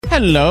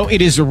Hello,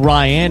 it is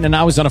Ryan, and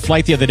I was on a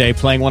flight the other day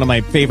playing one of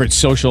my favorite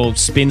social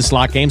spin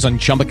slot games on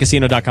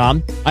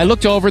ChumbaCasino.com. I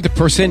looked over at the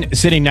person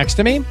sitting next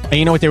to me, and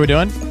you know what they were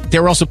doing? They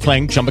were also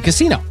playing Chumba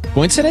Casino.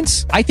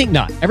 Coincidence? I think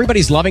not.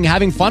 Everybody's loving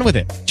having fun with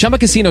it. Chumba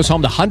Casino is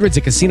home to hundreds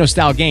of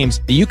casino-style games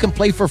that you can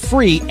play for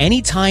free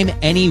anytime,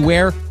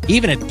 anywhere,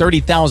 even at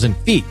 30,000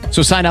 feet.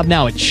 So sign up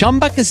now at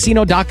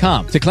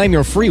ChumbaCasino.com to claim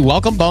your free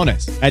welcome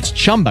bonus. That's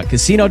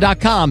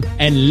ChumbaCasino.com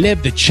and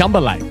live the Chumba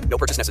life. No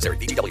purchase necessary.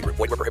 VGW. Void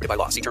where prohibited by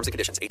law. See terms and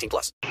conditions. 18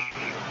 plus.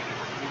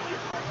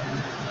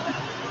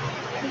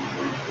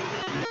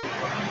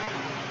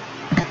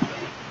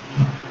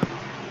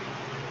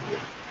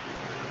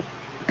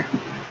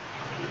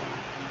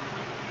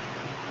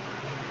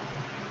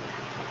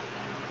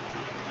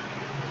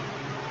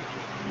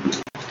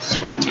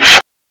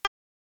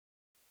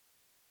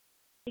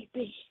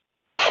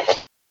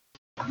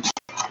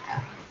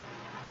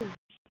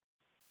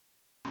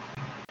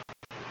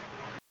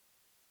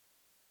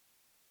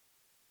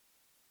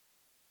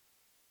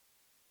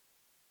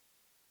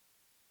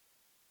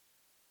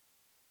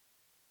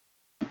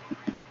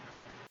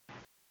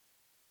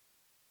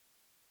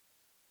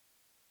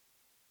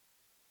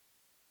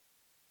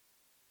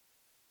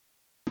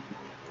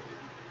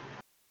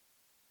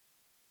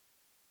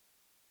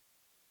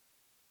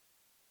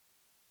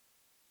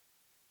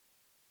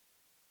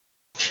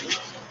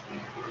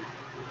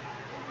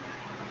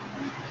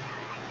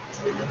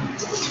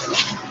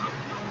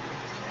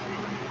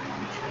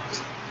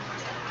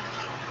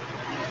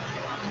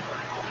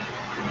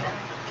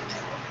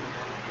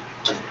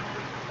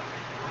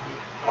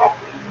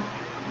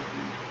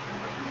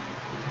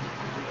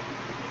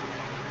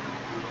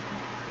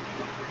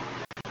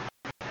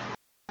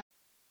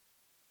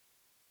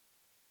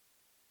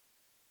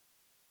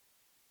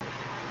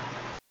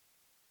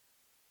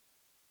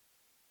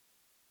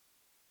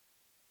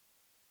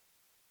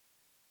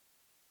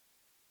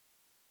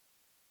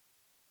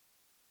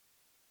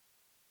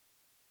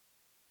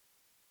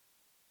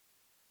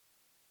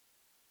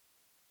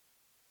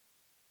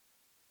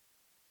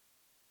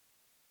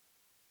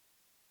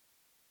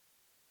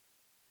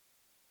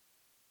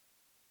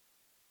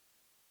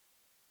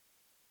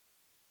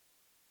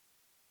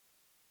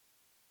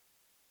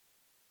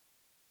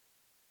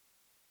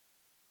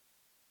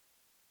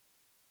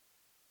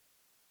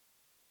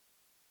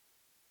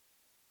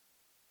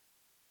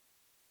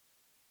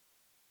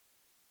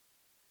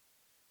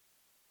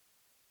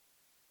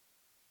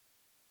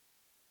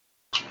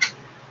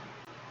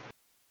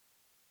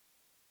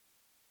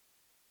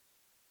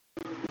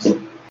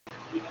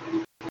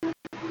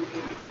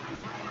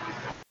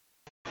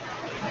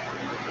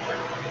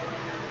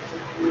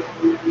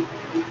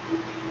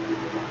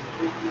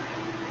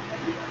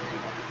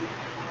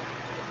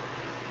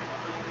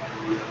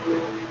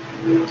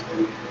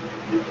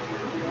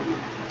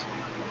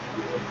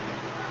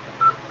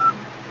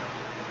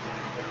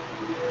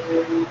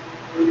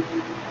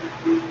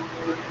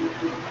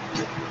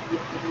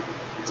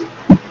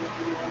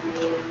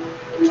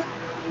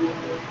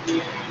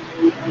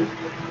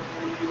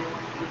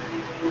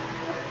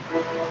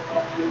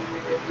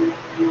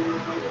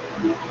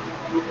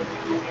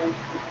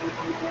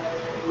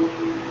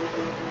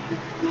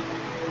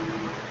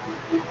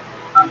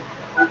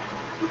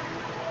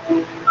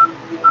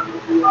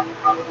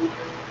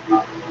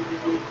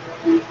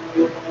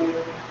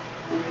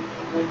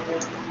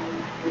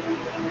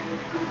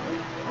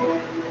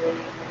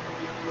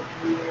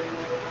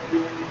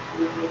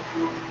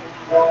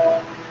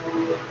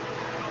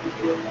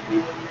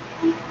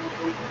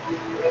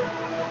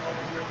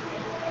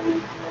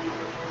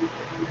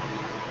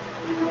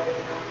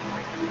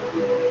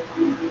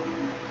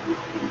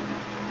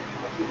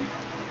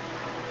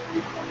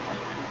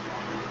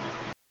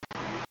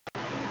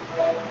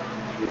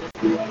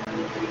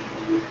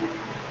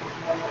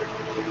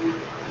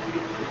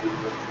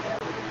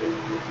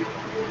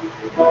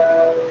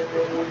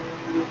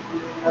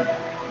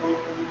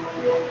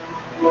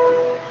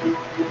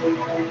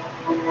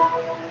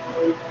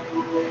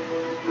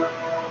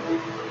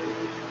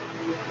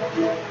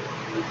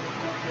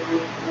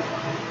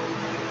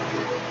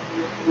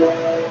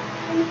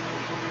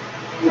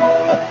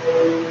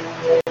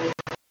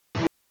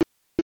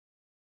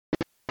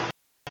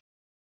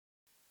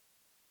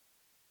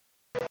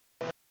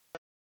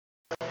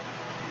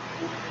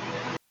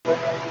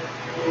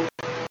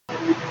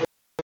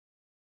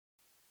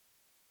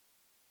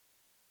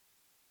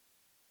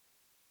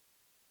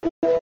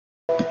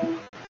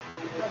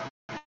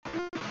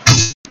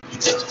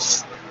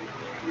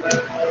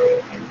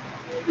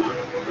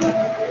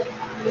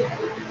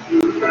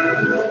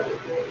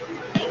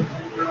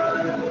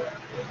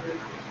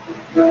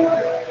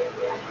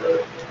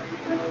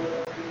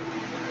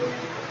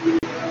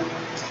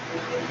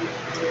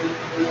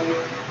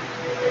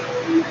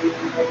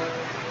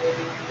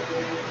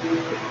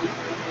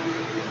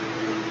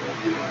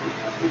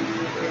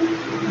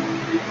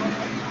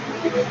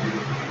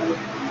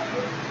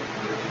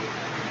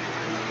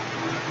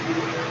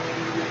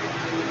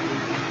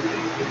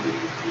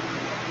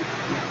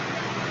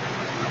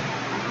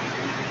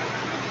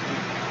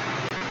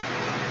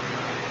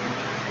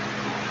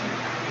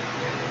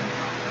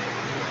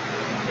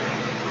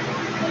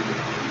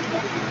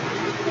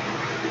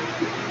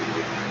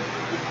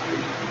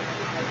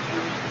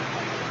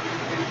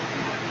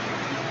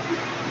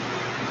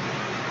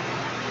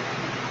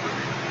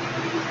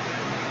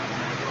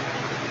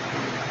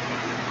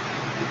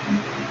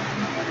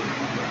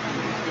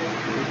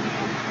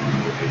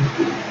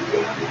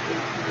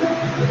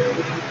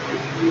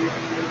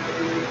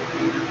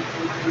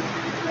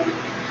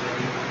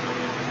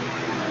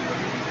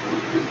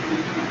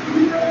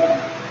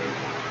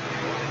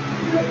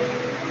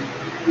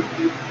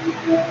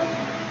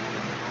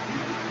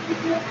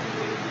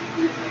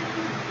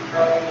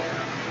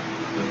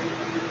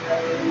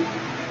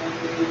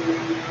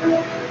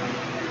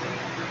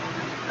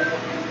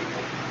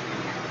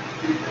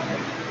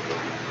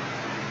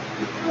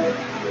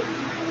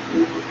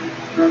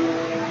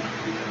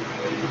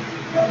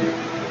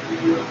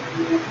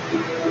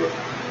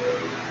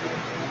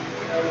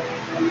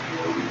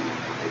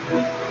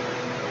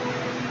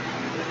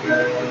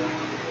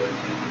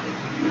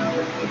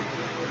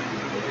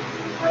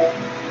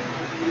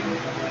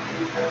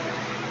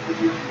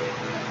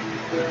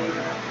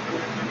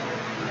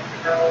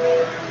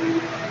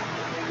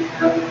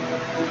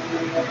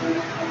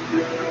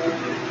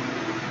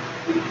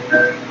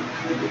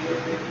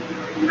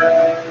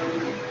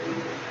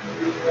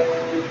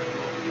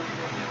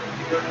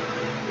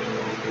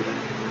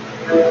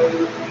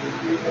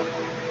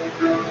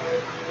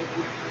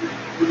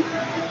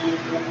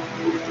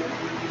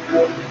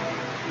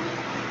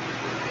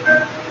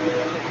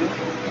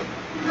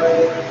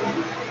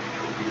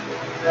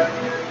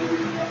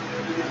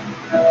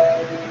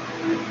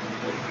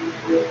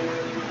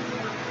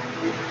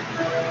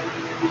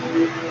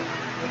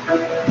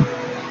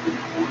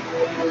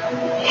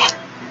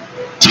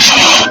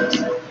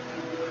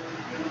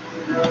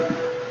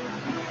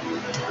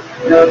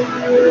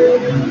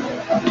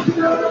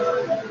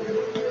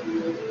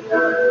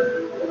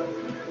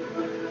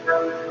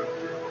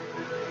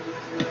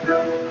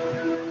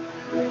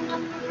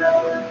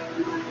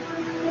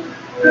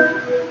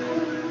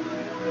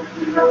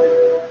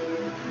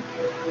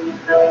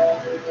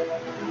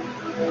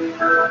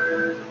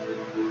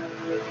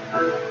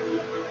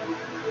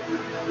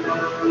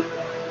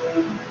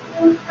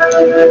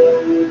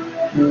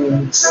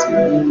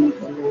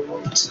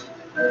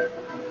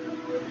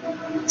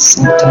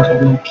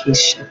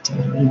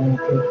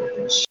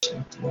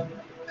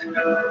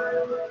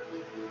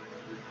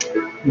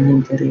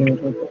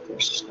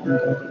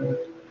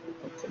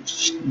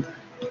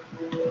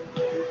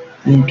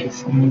 Thank you,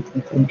 Father.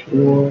 Thank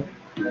you, Lord.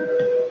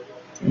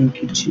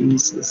 Thank you,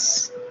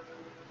 Jesus.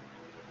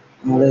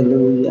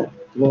 Hallelujah.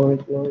 Glory,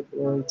 glory,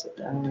 glory to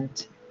God.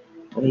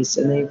 Praise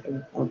the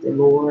name of the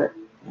Lord.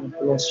 God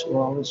bless you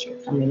all as you're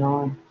coming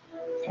on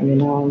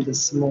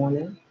this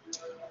morning.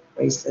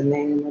 Praise the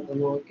name of the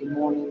Lord. Good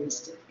morning,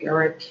 Mr.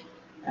 Eric.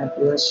 God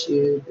bless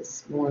you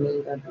this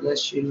morning. God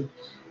bless you.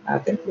 I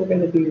think we're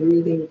going to be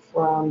reading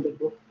from the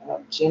book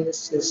of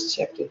Genesis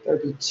chapter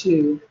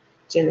 32.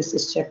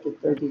 Genesis chapter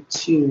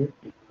 32.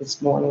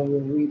 This morning we'll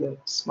read a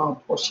small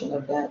portion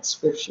of that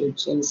scripture,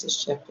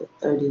 Genesis chapter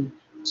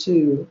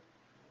 32.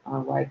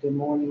 All right, good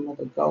morning,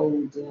 Mother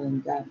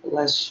Golden. God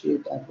bless you.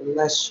 God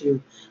bless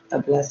you.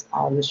 God bless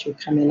all that you're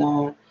coming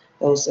on.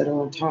 Those that are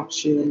on talk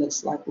show, it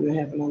looks like we're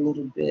having a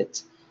little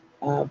bit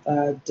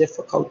of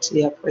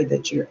difficulty. I pray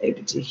that you're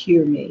able to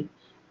hear me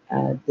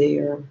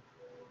there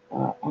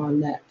on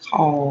that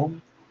call.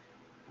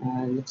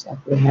 Looks like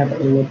we're having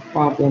a little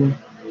problem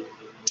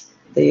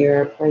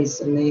there. Praise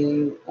the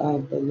name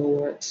of the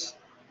Lord.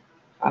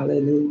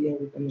 Hallelujah.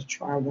 We're going to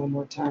try one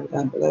more time.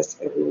 God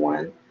bless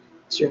everyone.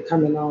 As you're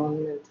coming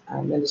on,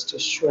 Minister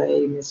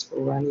Shrey, Miss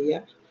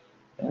Verania.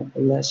 God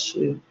bless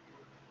you.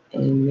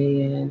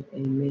 Amen.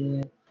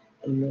 Amen.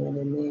 Amen.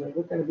 Amen.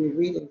 We're going to be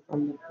reading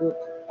from the book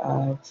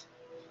of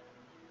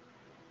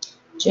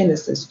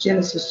Genesis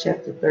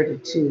chapter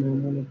 32.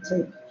 I'm going to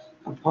take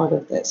a part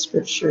of that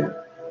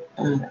scripture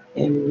and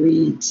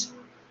read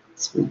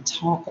as we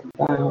talk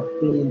about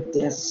being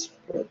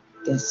desperate,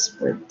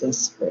 desperate,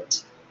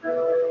 desperate.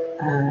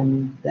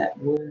 That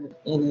word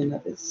in and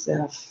of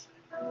itself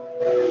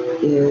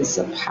is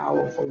a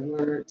powerful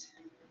word,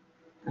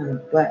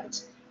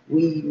 but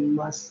we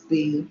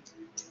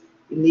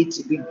need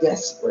to be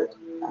desperate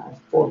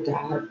for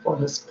God, for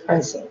His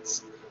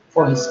presence,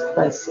 for His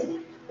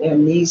presence. There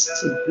needs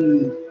to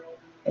be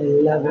a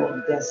level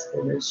of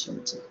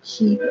desperation to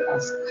keep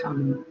us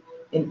coming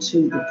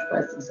into the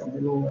presence of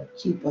the Lord,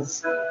 keep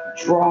us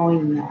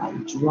drawing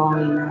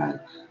nigh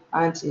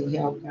unto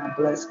Him. God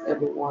bless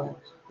everyone.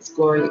 It's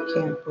Gloria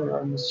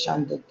Camper, Miss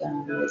Shonda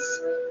Danis.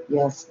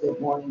 Yes, good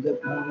morning,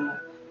 good morning.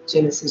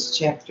 Genesis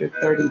chapter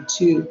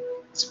 32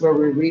 is where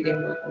we're reading.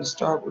 We're going to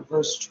start with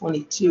verse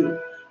 22.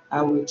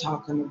 We're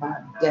talking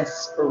about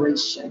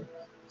desperation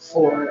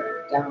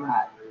for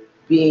God,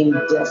 being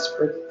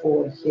desperate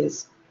for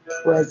His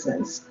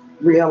presence,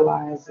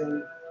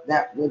 realizing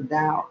that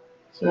without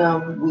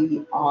Him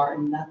we are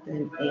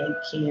nothing and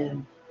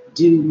can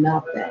do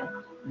nothing.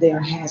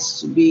 There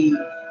has to be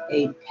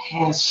a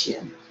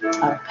passion,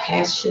 a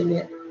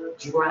passionate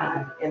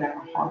drive in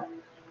our heart.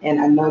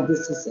 And I know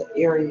this is an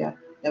area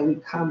that we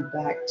come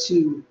back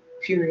to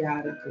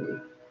periodically,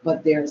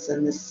 but there's a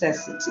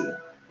necessity.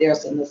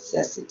 There's a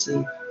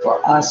necessity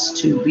for us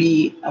to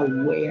be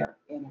aware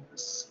in our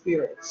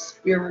spirit,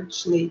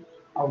 spiritually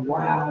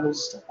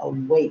aroused,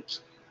 awake,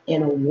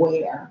 and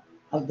aware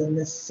of the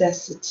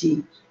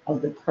necessity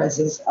of the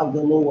presence of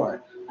the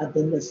Lord, of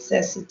the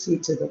necessity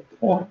to the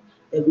point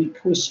that we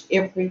push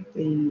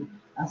everything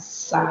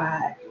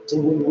aside, to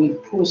when we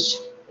push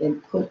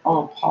and put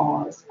on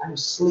pause our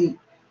sleep,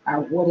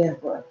 our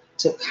whatever,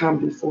 to come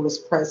before His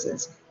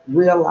presence,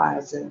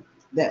 realizing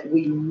that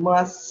we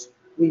must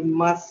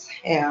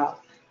have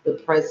the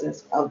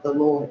presence of the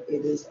Lord.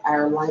 It is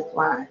our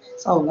lifeline.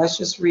 So let's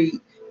just read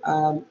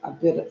a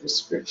bit of the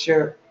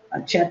scripture,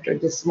 a chapter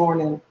this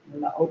morning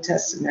in the Old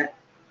Testament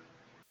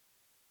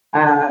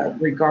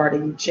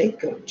regarding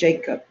Jacob.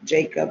 Jacob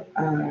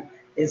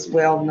is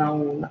well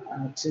known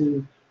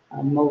to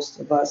most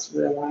of us,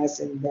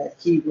 realizing that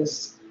he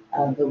was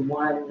the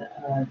one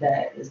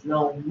that is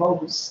known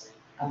most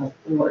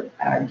for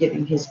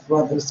getting his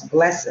brother's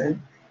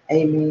blessing.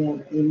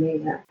 Amen,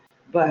 amen.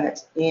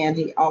 And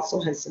he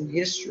also has some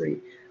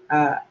history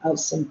of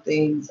some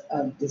things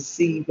of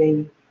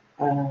deceiving,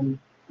 um,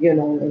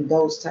 and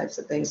those types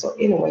of things. So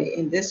anyway,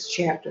 in this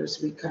chapter,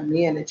 as we come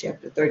in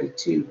chapter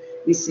 32,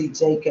 we see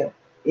Jacob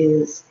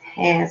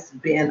has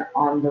been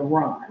on the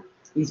run.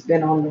 He's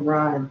been on the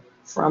run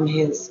from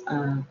his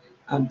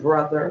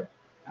brother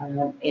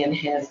and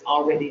has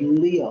already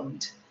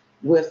lived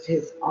with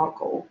his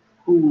uncle,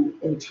 who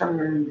in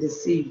turn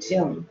deceived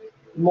him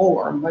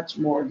much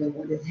more than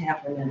what had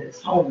happened in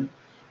his home.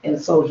 And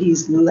so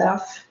he's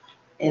left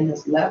and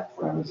has left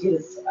from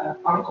his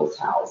uncle's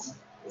house,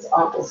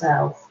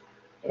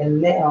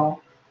 and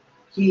now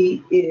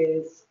he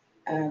is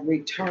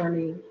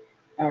returning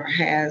or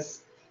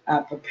has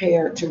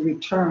prepared to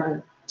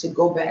return to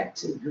go back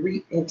to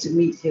greet and to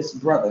meet his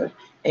brother.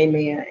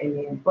 Amen.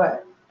 Amen.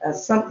 But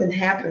something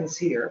happens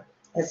here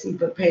as he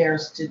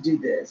prepares to do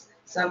this.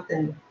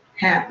 Something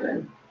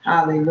happened.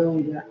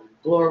 Hallelujah.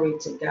 Glory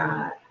to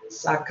God.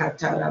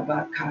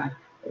 Sakatarabaka.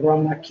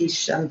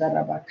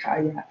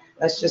 Ramakishandarabakaya.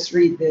 Let's just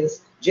read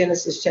this.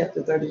 Genesis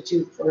chapter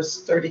 32,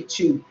 verse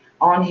 32.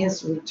 On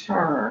his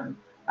return,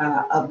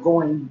 of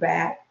going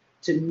back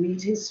to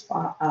meet his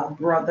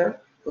brother,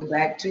 go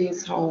back to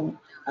his home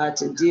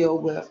to deal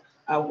with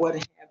what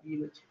have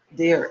you.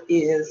 There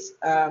is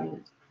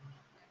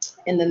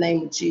in the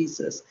name of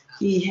Jesus,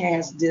 he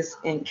has this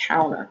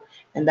encounter.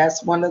 And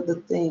that's one of the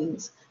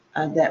things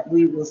that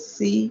we will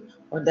see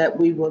or that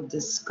we will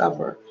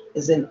discover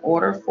is in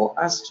order for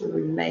us to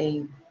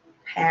remain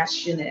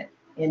passionate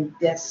and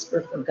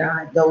desperate for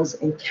God, those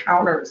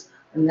encounters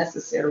are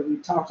necessary. We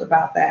talked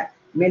about that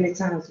many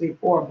times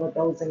before, but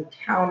those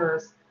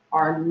encounters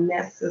are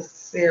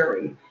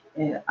necessary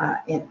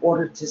in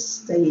order to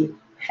stay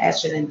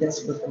passionate and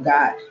desperate for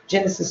God.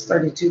 Genesis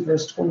 32,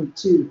 verse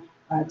 22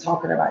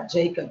 talking about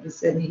Jacob. It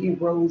said he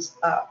rose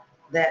up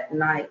that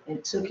night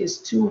and took his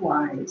 2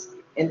 wives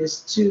and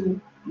his 2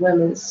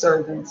 women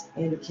servants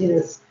and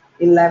his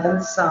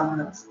 11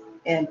 sons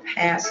and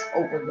passed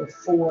over the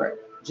ford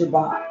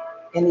Jabbok.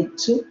 And he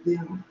took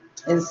them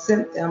and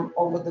sent them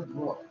over the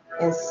brook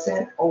and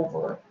sent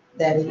over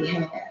that he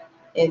had.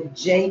 And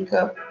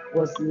Jacob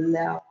was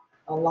left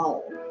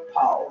alone.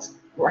 Pause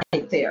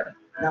right there.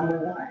 Number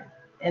one.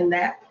 In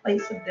that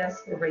place of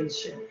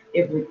desperation,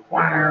 it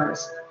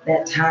requires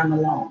that time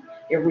alone.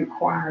 It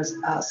requires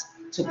us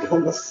to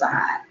pull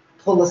aside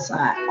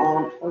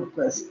on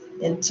purpose,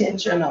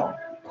 intentional,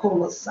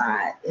 pull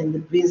aside in the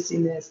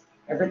busyness,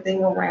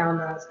 everything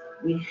around us.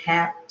 We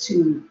have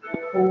to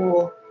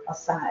pull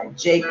aside.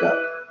 Jacob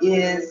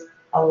is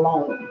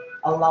alone.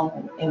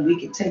 And we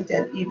can take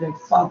that even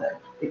further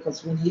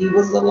because when he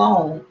was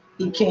alone,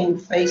 he came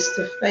face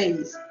to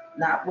face,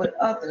 not with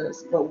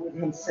others, but with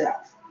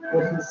himself.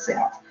 With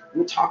himself.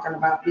 We're talking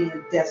about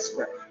being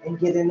desperate and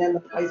getting in the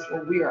place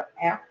where we are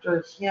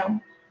after him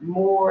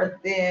more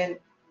than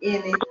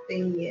anything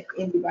and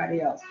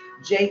anybody else.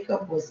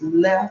 Jacob was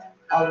left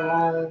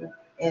alone,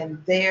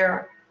 and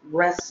there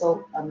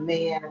wrestled a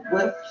man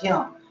with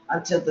him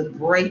until the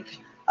break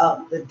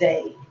of the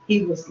day.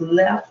 He was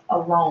left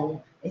alone,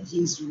 and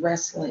he's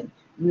wrestling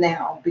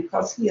now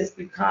because he has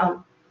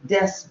become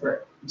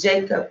desperate.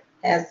 Jacob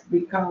has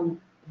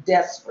become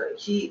desperate.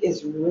 He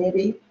is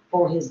ready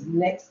for his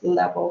next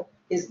level,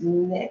 his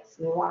next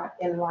lot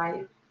in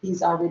life.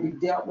 He's already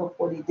dealt with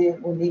what he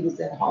did when he was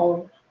at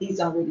home.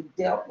 He's already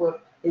dealt with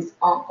his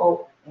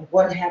uncle and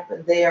what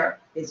happened there,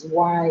 his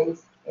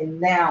wives. And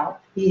now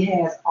he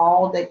has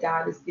all that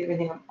God has given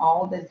him,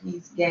 all that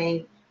he's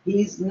gained.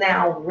 He's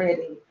now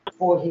ready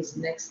for his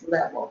next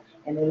level.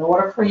 And in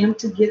order for him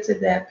to get to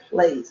that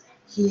place,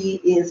 he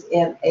is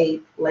in a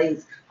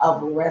place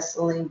of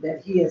wrestling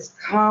that he has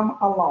come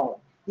alone.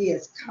 He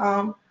has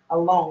come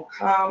alone,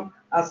 come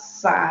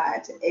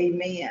aside.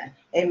 Amen.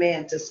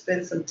 Amen. To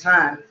spend some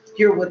time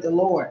here with the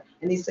Lord.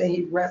 And he said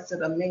he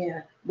rested a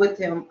man with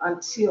him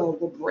until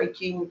the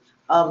breaking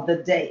of the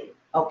day.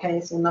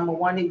 Okay, so number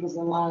one, he was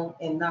alone.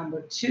 And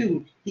number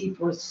two, he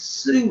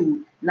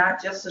pursued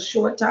not just a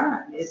short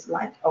time. It's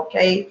like,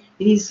 okay,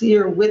 he's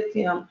here with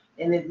him.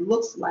 And it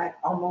looks like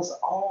almost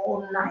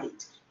all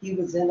night he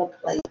was in a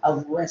place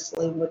of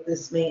wrestling with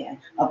this man,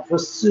 of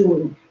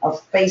pursuing, of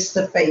face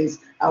to face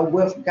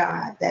with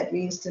God. That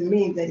means to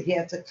me that he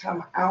had to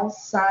come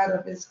outside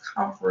of his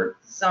comfort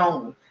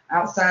zone.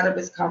 Outside of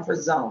his comfort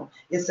zone.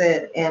 It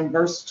said in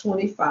verse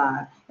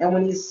 25, and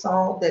when he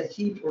saw that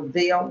he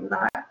prevailed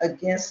not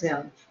against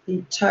him,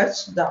 he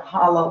touched the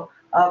hollow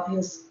of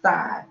his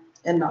thigh,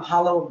 and the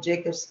hollow of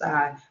Jacob's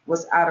thigh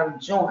was out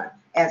of joint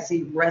as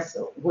he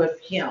wrestled with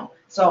him.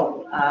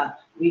 So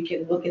we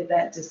can look at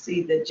that to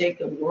see that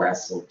Jacob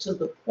wrestled to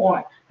the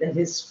point that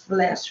his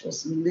flesh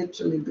was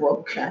literally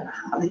broken.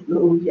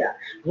 Hallelujah.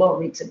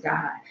 Glory to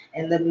God.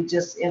 And let me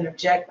just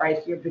interject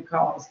right here,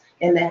 because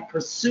in that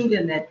pursuit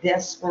and that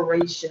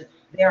desperation,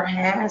 there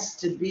has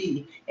to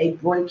be a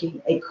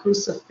breaking, a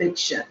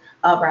crucifixion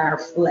of our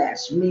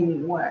flesh,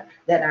 meaning what?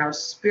 That our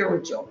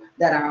spiritual,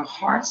 that our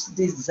heart's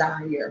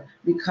desire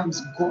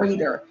becomes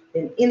greater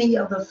than any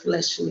other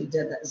fleshly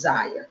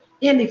desire,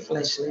 any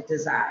fleshly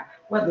desire,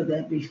 whether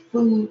that be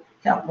food,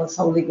 help us,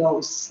 Holy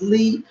Ghost,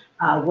 sleep,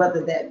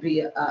 whether that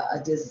be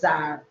a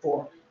desire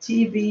for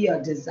TV,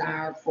 a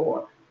desire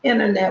for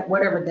internet,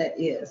 whatever that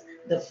is.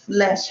 The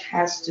flesh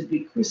has to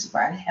be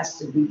crucified, has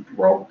to be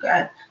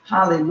broken.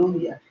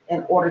 Hallelujah.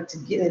 In order to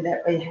get in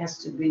that way, it has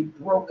to be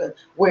broken.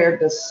 Where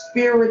the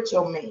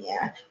spiritual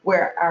man,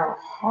 where our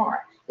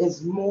heart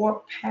is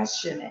more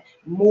passionate,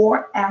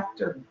 more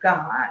after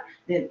God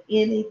than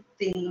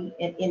anything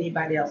and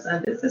anybody else.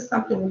 And this is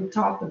something we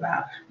talked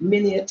about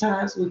many a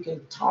times. We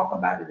can talk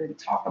about it and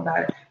talk about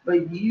it,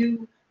 but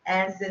you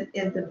as an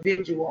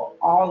individual,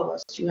 all of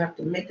us, you have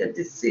to make a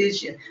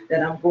decision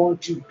that I'm going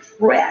to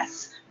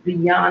press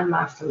beyond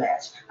my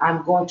flesh.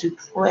 I'm going to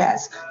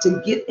press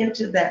to get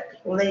into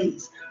that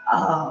place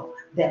of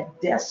that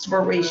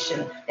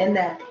desperation and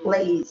that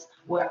place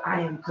where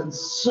I am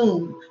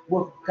consumed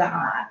with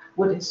God,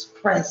 with his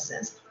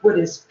presence, with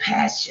his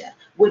passion,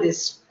 with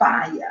his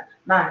fire.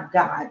 My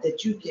God,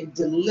 that you can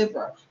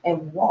deliver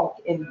and walk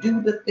and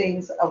do the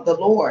things of the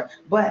Lord.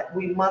 But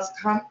we must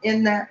come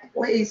in that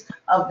place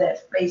of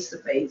that face to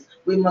face.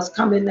 We must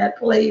come in that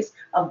place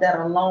of that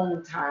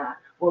alone time,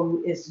 where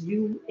it's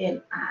you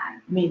and I,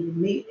 meaning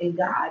me and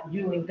God,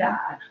 you and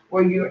God,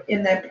 where you're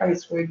in that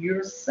place where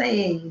you're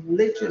saying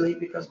literally,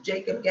 because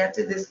Jacob got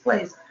to this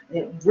place,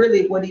 and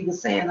really what he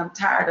was saying, I'm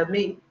tired of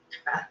me.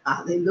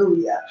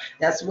 Hallelujah.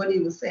 That's what he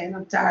was saying.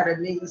 I'm tired of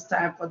me. It's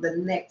time for the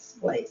next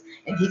place.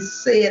 And he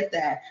said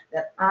that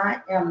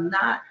I am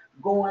not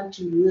going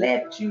to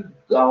let you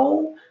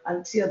go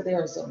until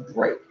there's a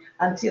break,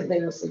 until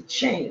there's a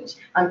change,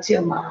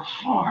 until my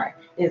heart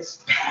is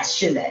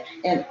passionate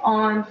and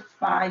on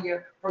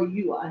fire for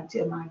you,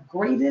 until my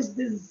greatest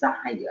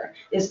desire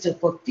is to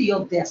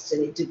fulfill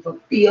destiny, to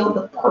fulfill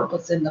the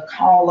purpose and the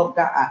call of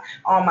God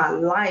on my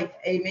life.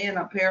 Amen.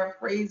 I'm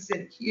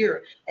paraphrasing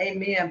here.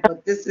 Amen.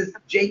 But this is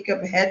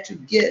Jacob had to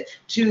get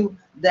to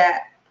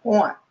that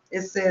point.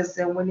 It says,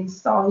 and when he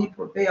saw he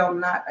prevailed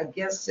not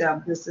against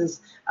him, this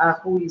is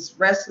who he's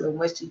wrestling,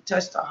 when she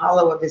touched the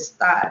hollow of his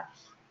thigh,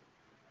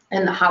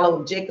 and the hollow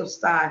of Jacob's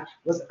thigh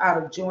was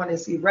out of joint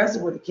as he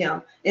wrestled with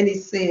him. And he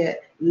said,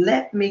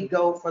 let me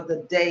go, for the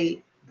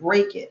day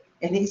breaketh.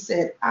 And he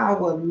said, I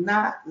will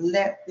not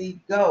let thee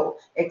go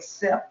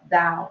except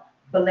thou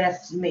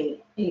bless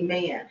me.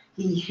 Amen.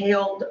 He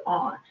held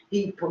on.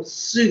 He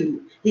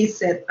pursued. He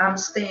said, I'm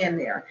staying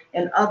there.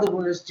 In other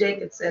words,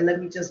 Jacob said, let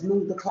me just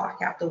move the clock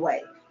out the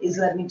way. He's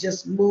let me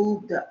just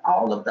move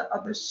all of the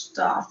other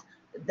stuff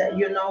that,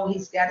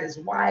 he's got his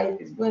wife,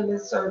 his women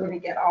servant, he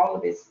got all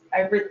of his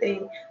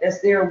everything that's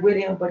there with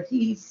him, but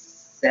he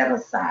set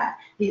aside,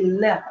 he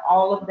left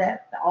all of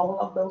that, all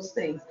of those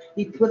things,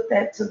 he put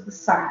that to the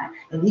side,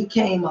 and he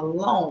came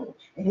alone,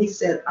 and he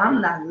said,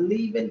 I'm not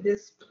leaving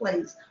this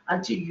place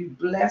until you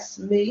bless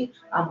me.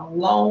 I'm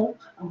alone,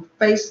 I'm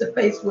face to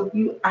face with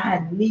you.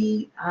 I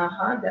need,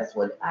 that's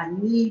what I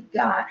need,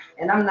 God,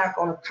 and I'm not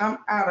going to come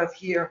out of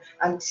here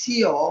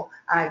until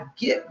I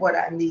get what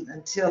I need,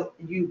 until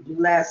you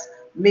bless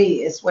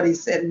me. It's what he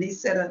said. And he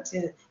said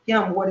unto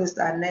him, what is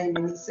thy name?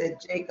 And he said,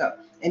 Jacob.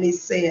 And he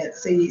said,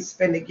 see, he's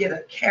finna get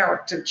a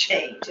character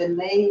change, a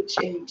name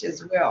change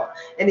as well.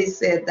 And he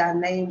said, thy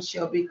name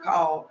shall be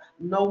called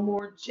no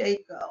more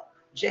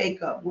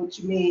Jacob,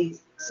 which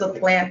means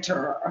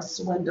supplanter or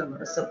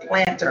swindler,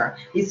 supplanter.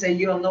 He said,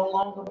 you'll no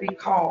longer be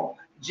called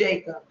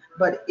Jacob,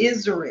 but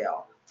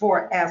Israel,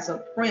 for as a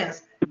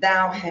prince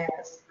thou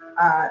hast,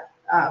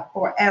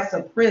 for as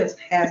a prince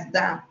hast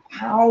thou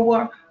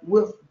power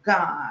with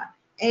God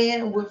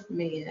and with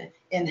men,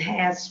 and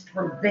has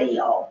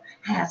prevailed.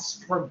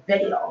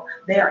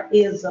 There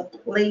is a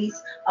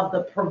place of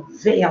the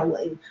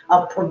prevailing,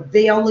 of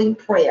prevailing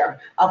prayer,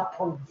 of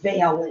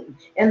prevailing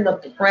in the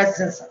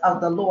presence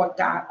of the Lord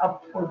God,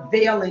 of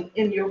prevailing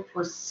in your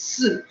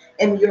pursuit.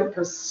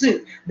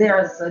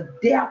 There is a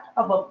depth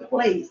of a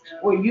place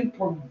where you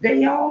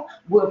prevail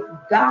with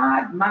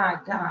God, my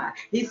God.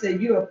 He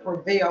said you have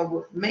prevailed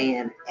with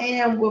man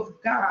and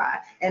with God.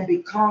 And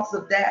because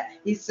of that,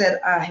 he said,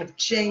 I have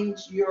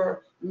changed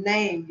your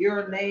name.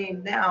 Your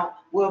name now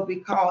will be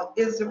called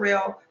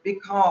Israel,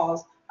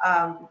 because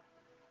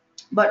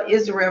but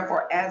Israel,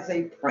 for as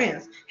a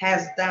prince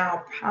has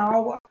thou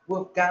power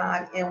with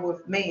God and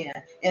with man,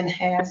 and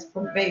has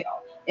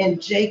prevailed.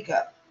 And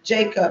Jacob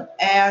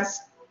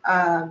asked,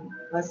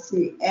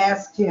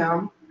 asked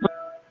him,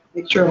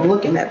 make sure I'm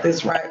looking at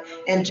this right.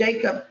 And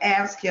Jacob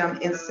asked him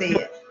and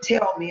said,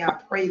 tell me, I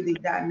pray thee,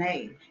 thy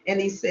name. And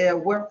he said,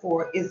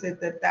 wherefore is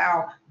it that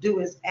thou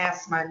doest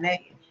ask my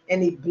name?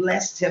 and he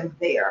blessed him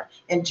there.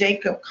 And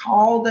Jacob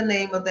called the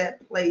name of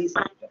that place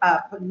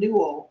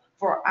Peniel,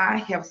 for I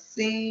have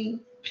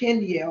seen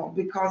Peniel,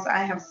 because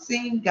I have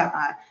seen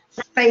God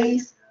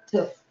face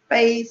to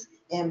face,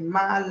 and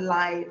my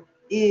life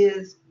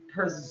is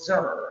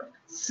preserved.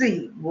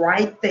 See,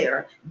 right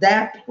there,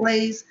 that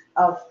place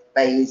of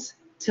face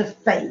to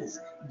face.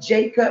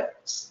 Jacob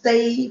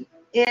stayed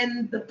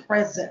in the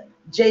present.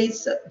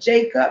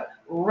 Jacob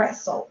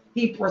wrestled.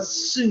 He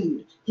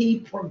pursued. He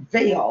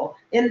prevailed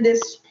in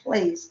this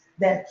place,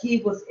 that he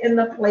was in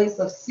the place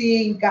of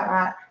seeing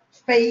God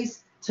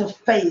face to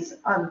face,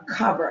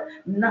 uncovered.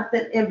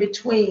 Nothing in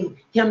between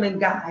him and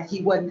God.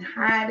 He wasn't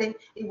hiding.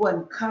 He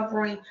wasn't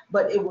covering,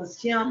 but it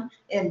was him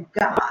and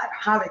God.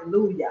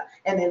 Hallelujah.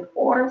 And in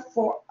order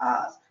for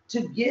us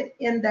to get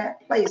in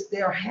that place,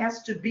 there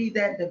has to be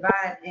that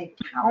divine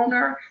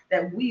encounter,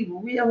 that we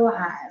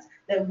realize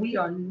that we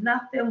are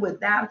nothing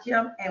without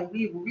him, and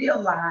we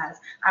realize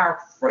our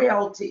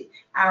frailty,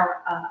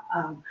 our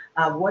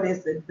what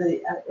is it?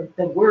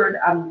 The word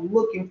I'm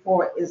looking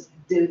for is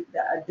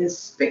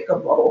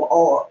despicable,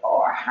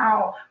 or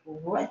how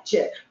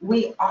wretched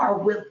we are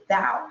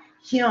without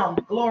him.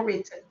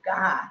 Glory to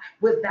God.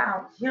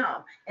 Without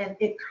him, and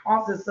it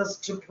causes us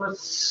to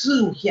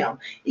pursue him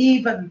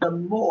even the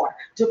more,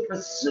 to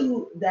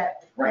pursue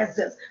that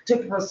presence, to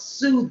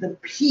pursue the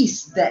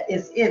peace that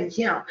is in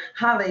him.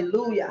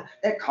 Hallelujah.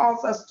 That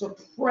calls us to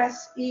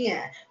press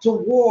in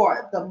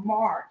toward the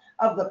mark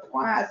of the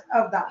prize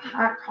of the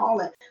high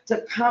calling,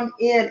 to come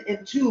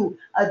into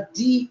a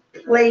deep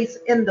place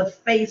in the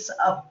face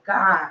of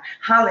God.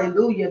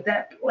 Hallelujah.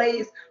 That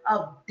place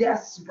of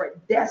desperate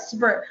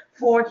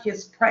for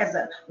his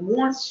presence.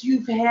 Once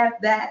you've had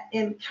that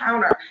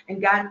encounter,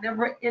 and God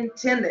never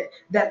intended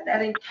that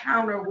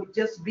encounter would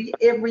just be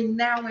every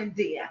now and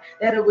then,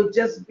 that it would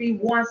just be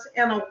once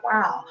in a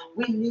while.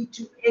 We need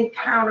to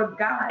encounter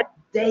God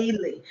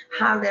daily.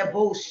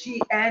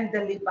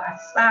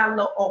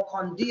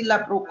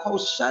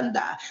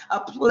 A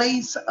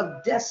place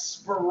of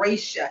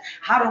desperation.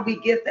 How do we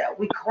get that?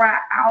 We cry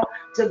out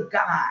to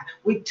God.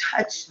 We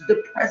touch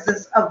the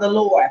presence of the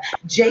Lord.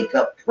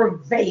 Jacob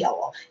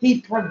prevailed.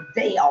 He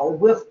prevailed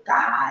with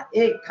God.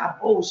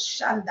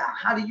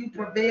 How do you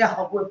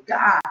prevail with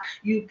God?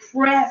 You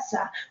press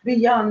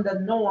beyond the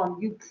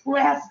norm. You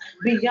press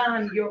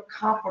beyond your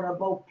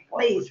comfortable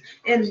place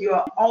in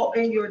your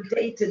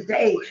day to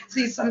day.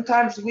 See,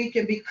 sometimes we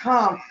can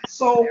become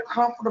so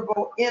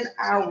comfortable in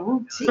our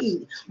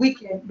routine. We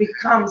can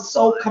become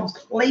so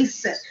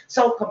complacent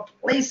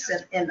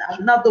in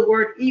another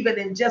word, even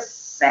in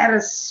just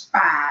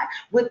satisfied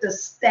with the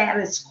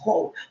status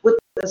quo,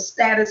 the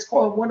status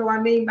quo. What do I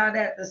mean by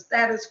that? The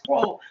status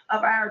quo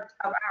of our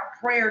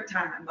prayer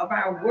time, of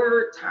our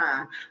word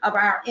time, of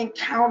our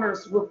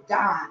encounters with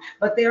God.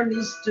 But there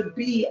needs to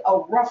be a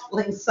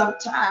ruffling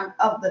sometime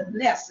of the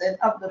nest and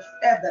of the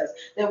feathers,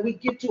 that we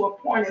get to a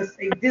point and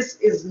say, this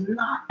is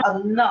not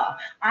enough.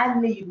 I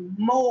need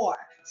more.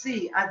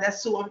 See,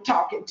 that's who I'm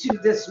talking to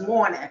this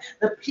morning.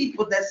 The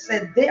people that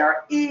said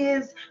there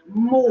is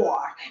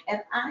more,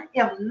 and I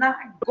am not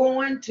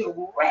going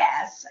to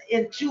rest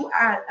until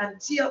I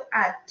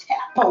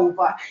tap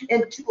over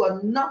into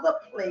another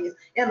place,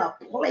 in a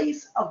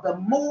place of the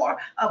more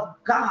of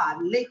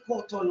God.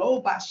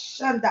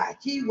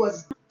 He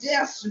was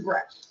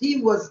desperate.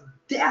 He was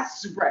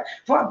desperate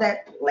for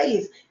that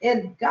place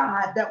in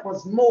God that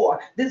was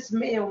more. This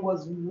man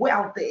was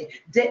wealthy.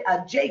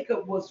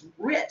 Jacob was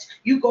rich.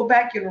 You go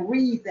back and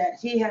read that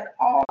he had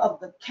all of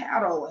the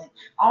cattle and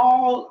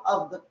all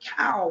of the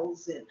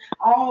cows and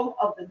all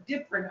of the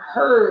different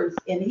herds,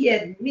 and he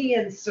had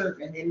men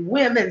serving and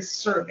women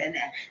serving.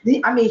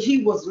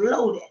 He was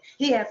loaded.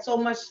 He had so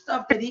much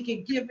stuff that he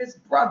could give his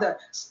brother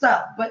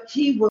stuff, but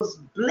he was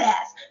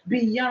blessed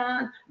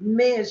beyond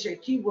measure.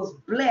 He was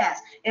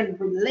blessed in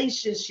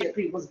relationship.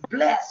 He was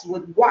blessed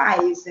with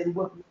wives and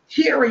with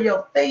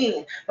material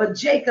things. But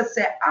Jacob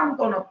said, I'm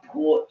going to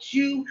put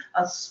you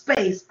a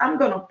space. I'm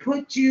going to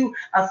put you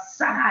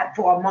aside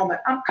for a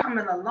moment. I'm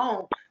coming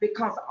along,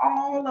 because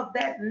all of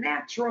that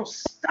natural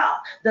stuff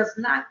does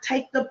not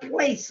take the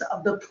place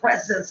of the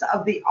presence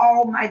of the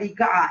Almighty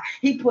God.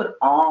 He put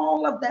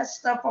all of that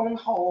stuff on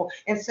hold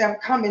and said, I'm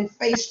coming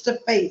face to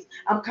face.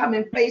 I'm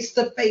coming face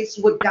to face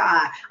with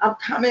God. I'm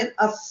coming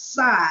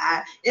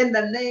aside in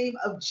the name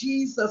of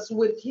Jesus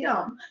with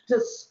him, to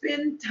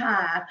spend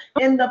time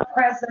in the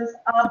presence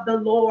of the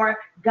Lord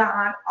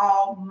God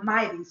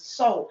Almighty.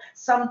 So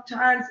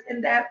sometimes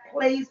in that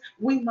place,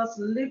 we must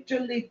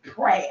literally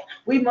pray.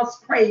 We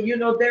must pray. You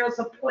know, there's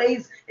a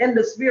place in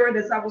the spirit,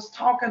 as I was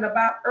talking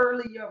about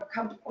earlier, of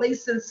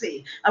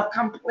complacency,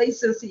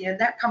 and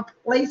that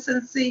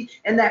complacency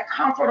and that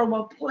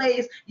comfortable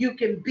place, you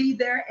can be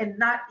there and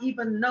not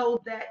even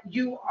know that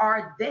you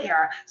are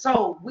there.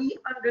 So we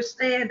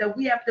understand that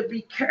we have to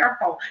be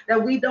careful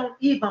that we don't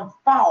even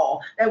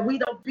fall, that that we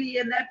don't be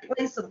in that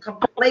place of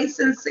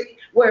complacency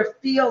where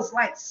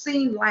it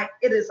seem like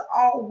it is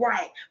all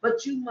right,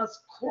 but you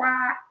must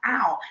cry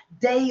out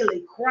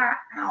daily, cry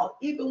out,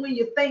 even when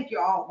you think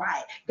you're all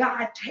right.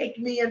 God, take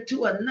me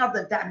into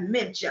another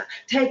dimension,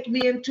 take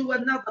me into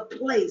another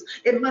place.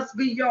 It must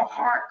be your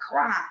heart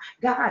cry.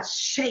 God,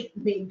 shake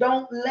me.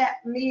 Don't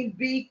let me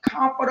be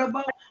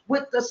comfortable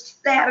with the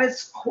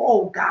status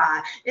quo,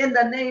 God. In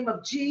the name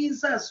of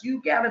Jesus,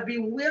 you got to be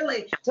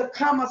willing to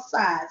come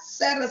aside,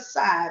 set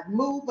aside,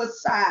 move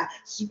aside,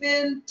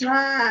 spend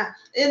time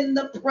in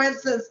the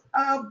presence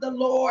of the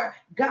Lord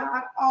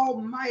God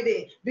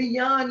Almighty,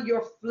 beyond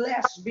your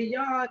flesh,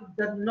 beyond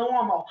the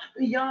normal,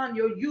 beyond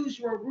your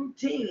usual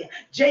routine.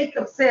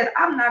 Jacob said,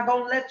 I'm not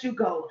going to let you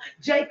go.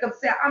 Jacob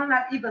said, I'm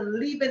not even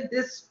leaving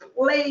this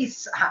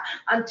place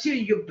until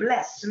you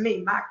bless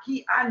me.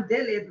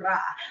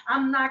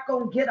 I'm not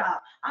going to get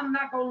up. I'm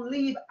not going to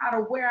leave out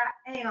of where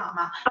I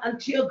am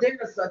until there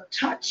is a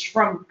touch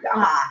from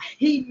God.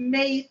 He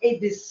made a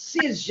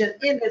decision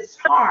in his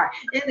heart,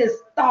 in his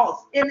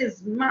thoughts, in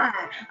his mind.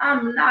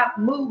 I'm not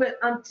moving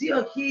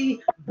until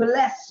he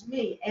blessed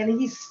me. And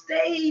he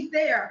stayed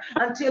there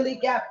until he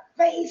got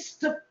face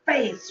to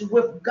face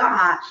with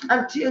God,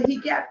 until he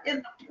got in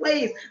the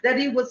place that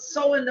he was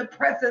so in the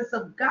presence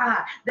of God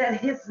that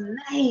his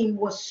name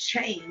was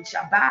changed.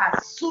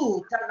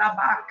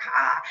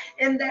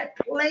 In that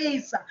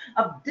place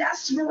of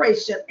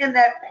desperation, in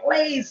that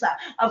place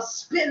of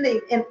spending,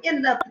 and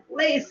in the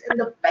place in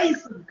the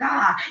face of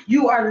God,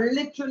 you are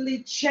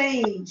literally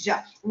changed.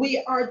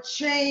 We are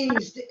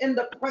changed in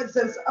the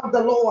presence of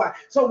the Lord.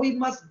 So we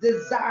must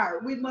desire,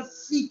 we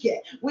must seek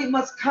it, we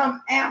must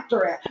come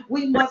after it,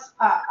 we must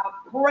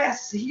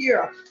press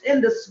here in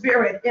the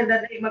spirit in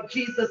the name of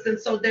Jesus. And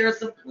so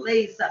there's a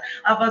place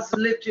of us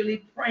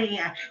literally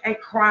praying and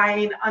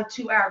crying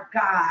unto our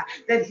God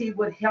that he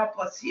would help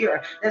us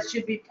here. That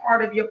should be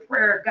part of your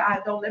prayer.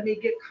 God, don't let me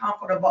get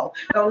comfortable.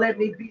 Don't let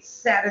me be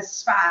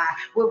satisfied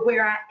with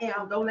where I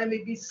am. Don't let me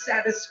be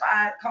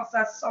satisfied because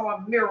I saw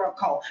a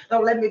miracle.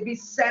 Don't let me be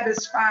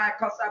satisfied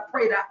because I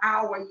prayed an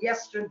hour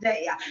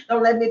yesterday.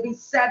 Don't let me be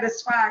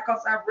satisfied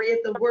because I read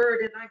the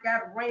word and I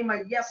got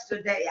rhema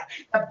yesterday.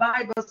 The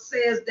Bible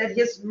says that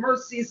his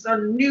mercies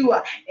are new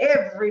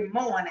every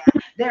morning.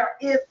 There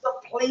is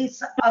a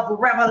place of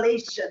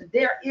revelation.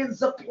 There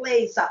is a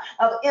place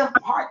of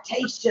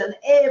impartation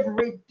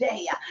every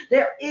day.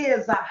 There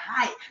is a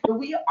height.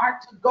 We are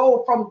to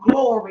go from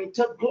glory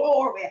to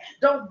glory.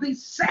 Don't be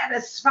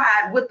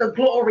satisfied with the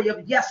glory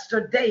of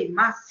yesterday.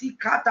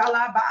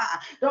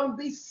 Don't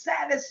be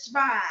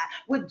satisfied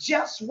with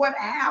just what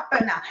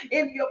happened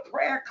in your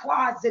prayer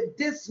closet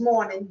this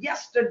morning,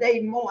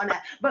 yesterday morning,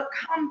 but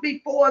come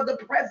before the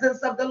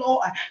presence of the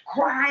Lord,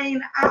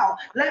 crying out.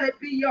 Let it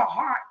be your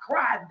heart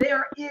cry.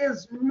 There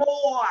is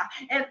more,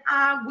 and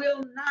I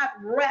will not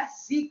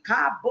rest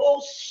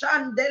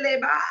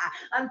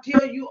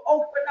until you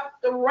open up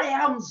the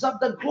realms of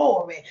the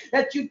glory,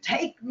 that you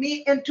take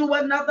me into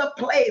another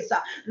place.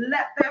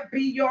 Let that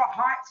be your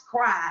heart's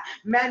cry.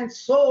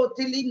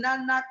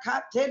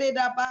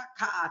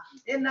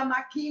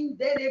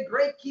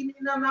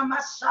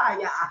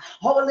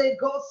 Holy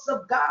Ghost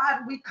of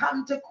God, we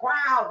come to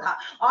crowd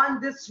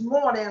on this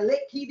morning.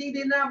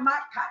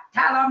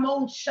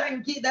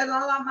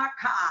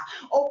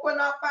 Open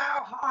up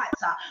our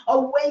hearts,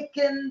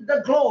 awaken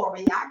the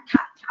glory.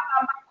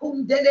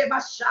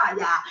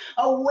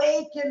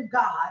 Awaken,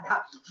 God,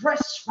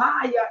 fresh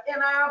fire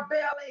in our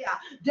belly,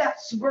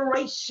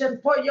 desperation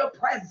for your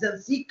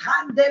presence. Do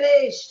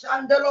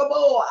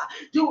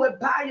it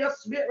by your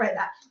spirit,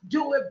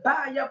 do it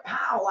by your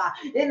power.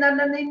 In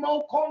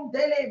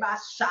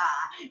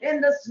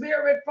the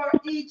spirit for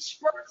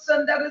each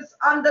person that is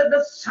under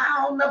the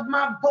sound of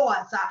my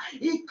voice.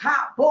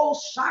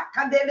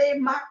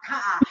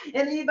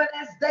 And even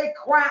as they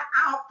cry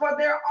out for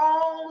their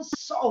own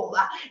soul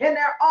and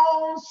their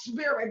own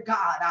spirit,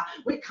 God,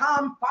 we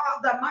come,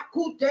 Father,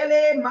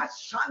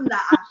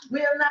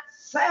 we are not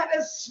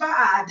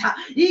satisfied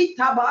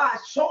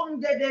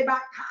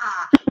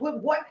with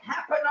what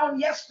happened on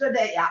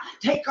yesterday.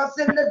 Take us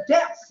in the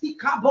depths.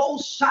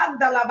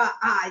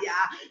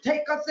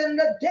 Take us in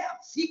the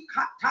depths. Take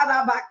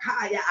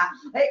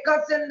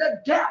us in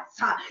the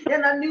depths,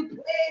 in a new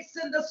place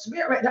in the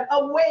spirit.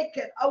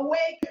 Awaken,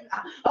 awaken,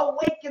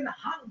 awaken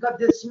hunger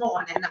this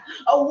morning.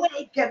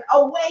 Awaken,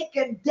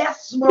 awaken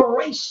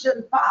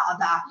desperation,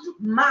 Father.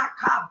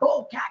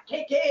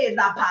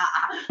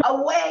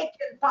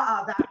 Awaken,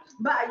 Father,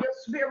 by your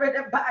spirit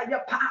and by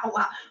your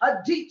power. A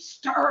deep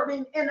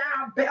stirring in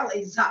our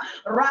bellies.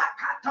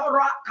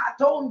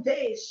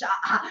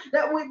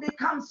 That we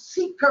become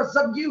seekers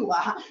of you.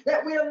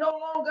 That we are no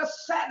longer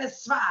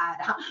satisfied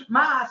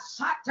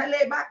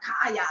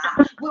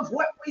with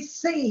what we've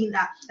seen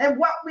and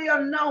what we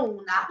are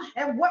known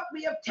and what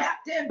we have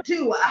tapped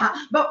into,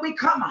 but we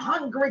come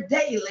hungry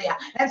daily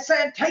and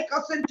saying, take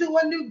us into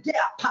a new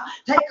depth,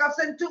 take us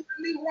into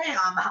a new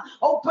realm,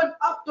 open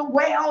up the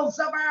wells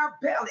of our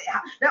belly,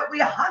 that we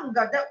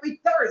hunger, that we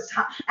thirst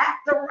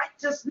after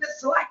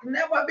righteousness like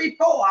never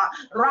before.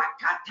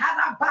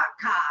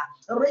 Rakatarabaka,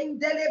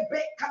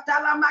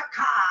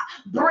 rindelebekatalamaka.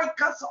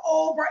 Break us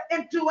over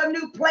into a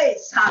new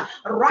place.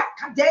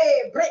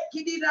 Rakade,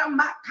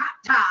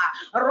 brekididamakata,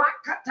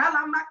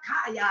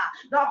 rakatalamakaya.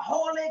 The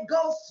Holy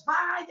Ghost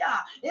fire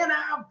in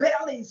our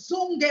bellies.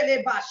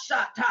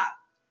 Sungelebashata.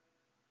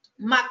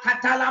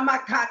 Makatala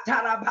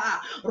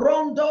makataraba,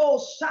 rondo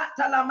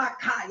shatala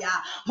makaya.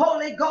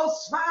 Holy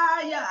Ghost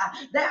fire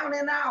down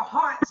in our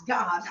hearts,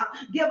 God.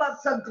 Give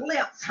us a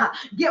glimpse.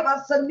 Give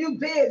us a new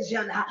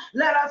vision.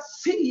 Let us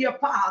see you,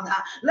 Father.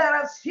 Let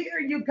us hear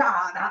you,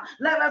 God.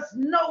 Let us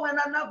know in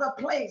another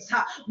place.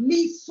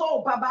 Me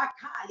sober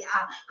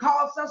bakaya.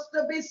 Cause us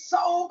to be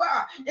sober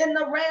in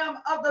the realm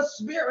of the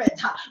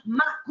spirit.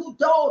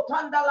 Makudo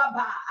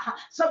tandalaba.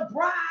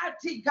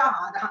 Sobriety,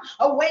 God.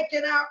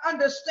 Awaken our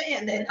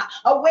understanding.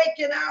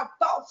 Awaken our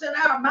thoughts in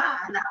our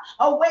mind.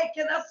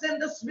 Awaken us in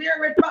the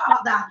spirit,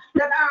 Father,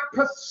 that our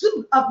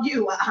pursuit of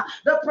you,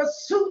 the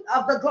pursuit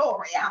of the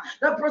glory,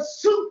 the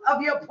pursuit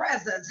of your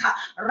presence,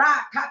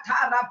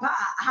 Rakataraba,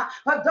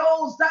 for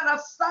those that are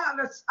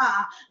silent,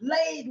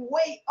 laid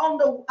weight on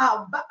the,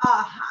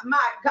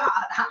 my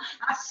God,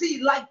 I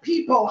see like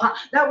people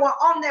that were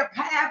on their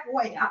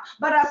pathway,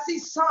 but I see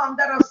some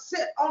that are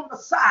sit on the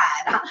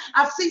side.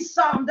 I see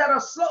some that are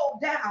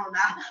slowed down,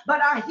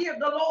 but I hear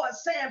the Lord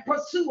saying,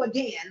 pursue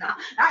again.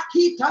 I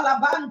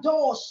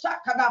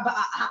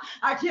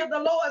hear the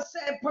Lord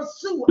say,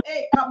 pursue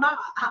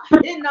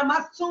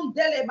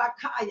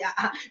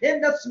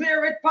in the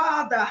spirit,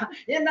 Father,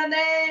 in the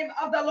name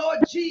of the Lord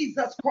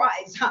Jesus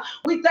Christ.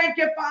 We thank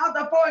you,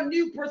 Father, for a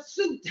new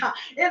pursuit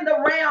in the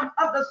realm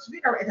of the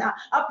spirit,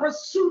 a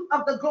pursuit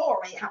of the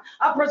glory,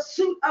 a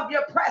pursuit of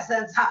your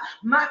presence.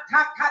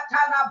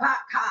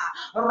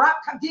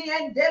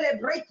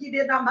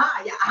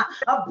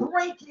 A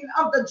breaking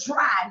of the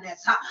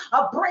dryness,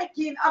 a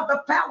breaking of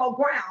the fallow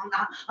ground,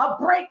 a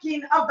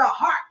breaking of the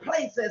heart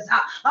places,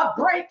 a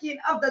breaking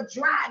of the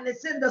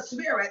dryness in the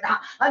spirit,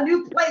 a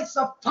new place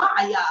of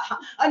fire,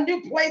 a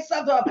new place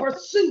of the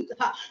pursuit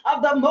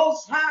of the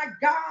Most High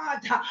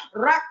God.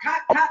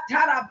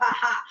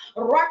 Rakatarabaha,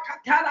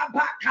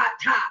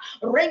 Rakatarabakata,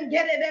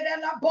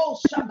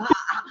 Rengeredelaboshaba,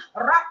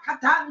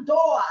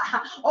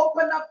 Rakatandoa.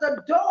 Open up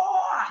the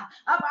door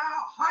of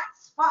our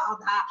hearts,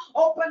 Father.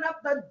 Open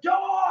up the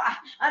door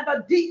of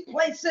a deep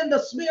place in the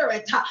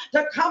spirit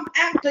to come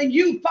after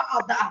you,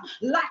 Father,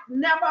 like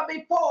never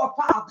before,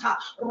 Father.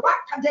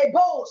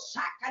 Rakadebo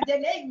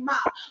shakadelema,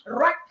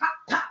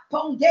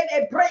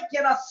 rakatapongele, break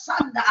it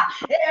asunder.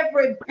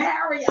 Every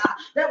barrier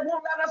that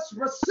won't let us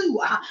pursue,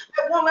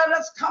 that won't let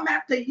us come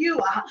after you,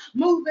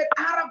 move it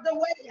out of the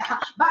way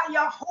by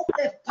your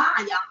holy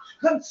fire.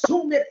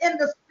 Consume it in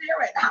the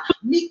spirit.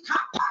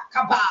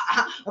 Mikapakaba,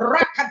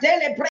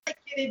 rakadele, break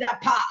it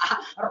up.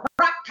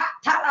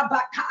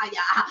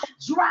 Rakatarabakaya,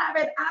 drive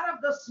it out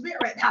of the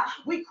spirit.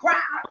 We cry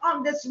out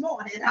on this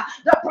morning,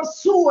 the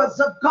pursuers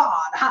of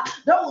God,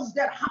 those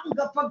that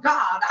hunger for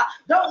God,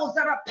 those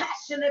that are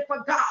passionate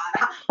for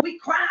God. We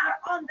cry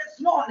out on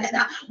this morning,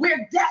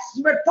 we're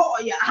desperate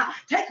for you.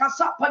 Take us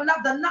up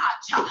another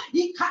notch.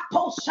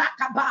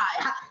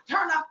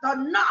 Turn up the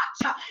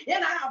notch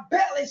in our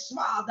bellies,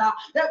 Father,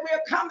 that we'll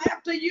come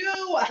after you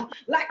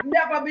like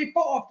never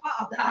before,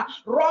 Father.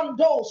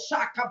 Rondo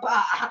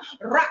Shakaba,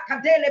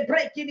 Rakadele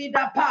Breaking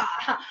Dapa,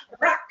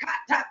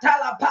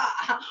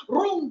 Rakatalaba,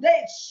 Room de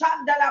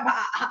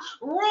Shandalaba,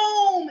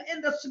 room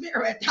in the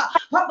spirit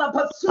for the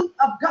pursuit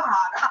of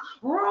God,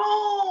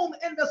 room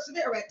in the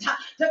spirit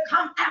to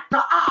come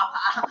after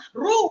Abba,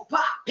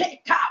 Rupa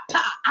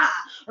Pekapa,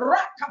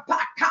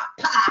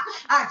 Rakapakapa.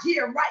 I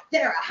hear right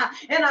there,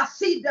 and I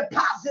see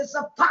deposits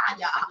of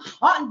fire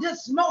on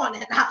this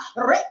morning.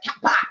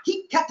 Rekapa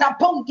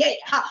Kikataponge,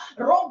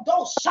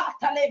 Rodo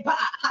Shataleba.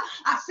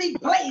 I see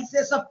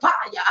blazes of fire.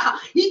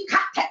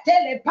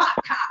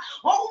 Ikatelebaka.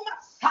 Oh,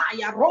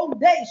 Messiah,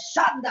 Ronde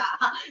Shanda,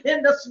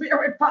 in the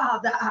spirit,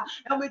 Father.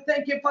 And we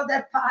thank you for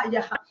that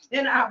fire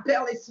in our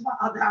bellies,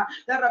 Father,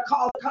 that are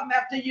called to come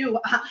after you,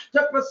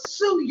 to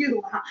pursue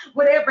you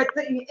with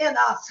everything in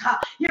us.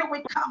 Here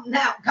we come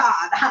now,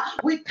 God.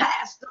 We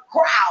pass the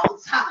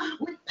crowds.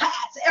 We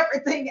pass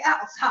everything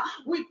else.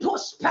 We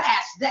push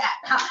past that.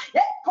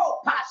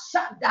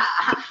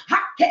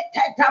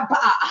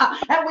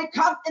 And we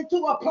come into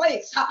a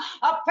place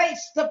of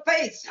face to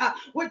face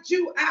with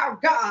you, our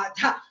God.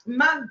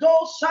 Mando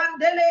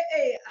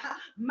Shandele,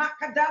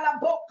 Makadala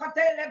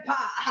Bokatelepa,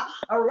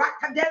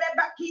 Rakadele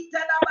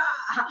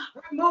Bakitelaba.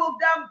 Remove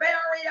them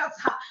barriers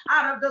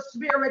out of the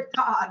spirit,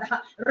 God.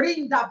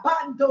 Rinda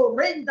Bando,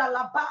 Rinda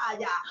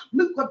Labaya,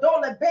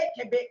 Mukodole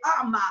Bekebe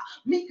Ama,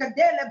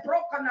 Mikadele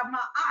Brokana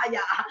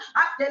Maaya,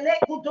 Atele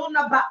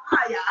Kuduna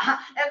Baaya,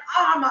 and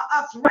armor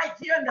us right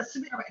here in the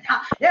spirit.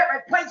 Every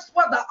place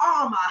where the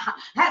armor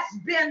has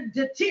been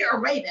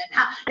deteriorated,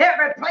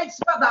 every place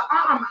where the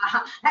armor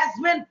has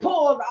been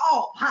pulled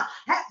off,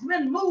 has has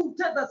been moved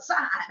to the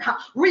side.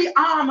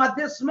 Rearmor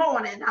this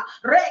morning.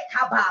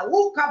 Rekaba,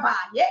 ukaba,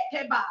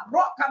 yekeba,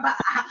 rokaba.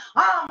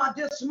 Armor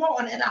this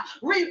morning.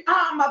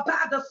 Rearmor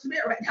by the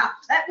Spirit.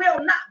 That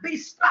will not be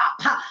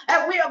stopped.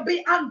 That will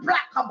be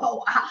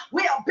unblockable.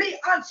 Will be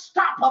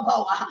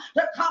unstoppable.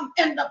 To come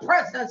in the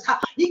presence.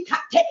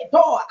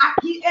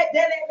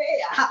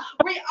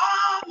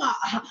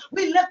 Rearmor.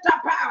 We lift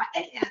up our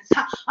hands.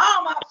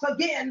 Armor us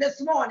again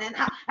this morning.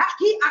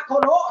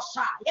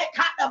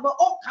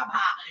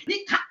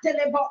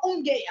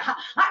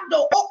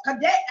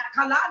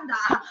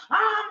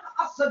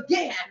 Us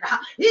again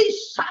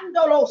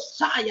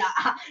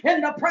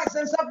in the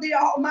presence of the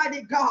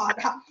Almighty God.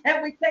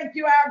 And we thank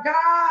you, our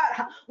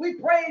God. We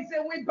praise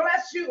and we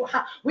bless you.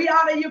 We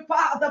honor you,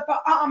 Father, for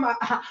armor.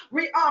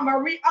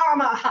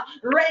 Rearmor.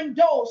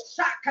 Rendo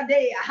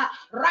Sakadea.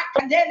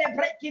 Rakadele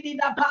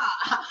Brekidaba.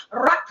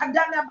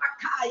 Rakadana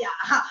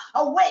Bakaya.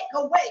 Awake.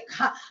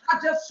 I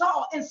just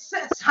saw and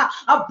sensed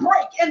a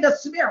break in the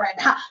spirit.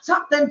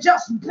 Something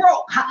just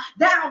broke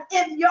down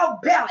in your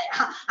belly.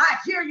 I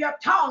hear your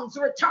tongues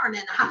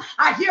returning.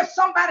 I hear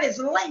somebody's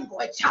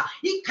language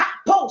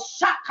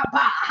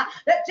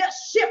that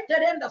just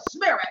shifted in the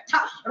spirit.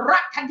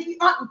 Rakadi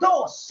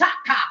ando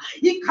saka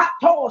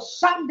ikato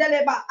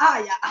sandeleba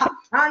aya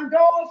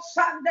ando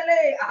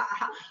sandele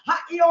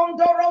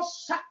ha'iondoro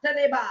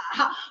sateleba.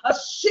 A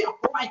shift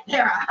right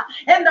there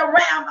in the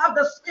realm of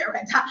the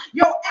spirit.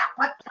 Your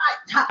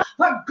appetite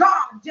for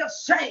God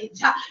just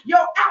changed.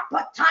 Your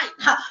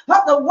appetite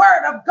for the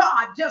word of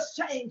God just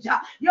changed.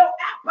 Your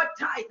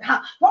appetite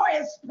for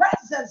his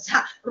presence.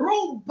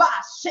 Rumba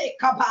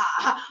shekaba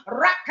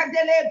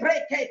rakadele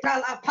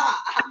breketalapa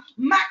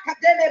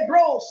makadele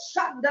bro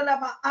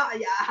sandalaba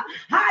aya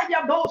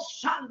haya bo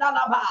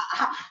sandalaba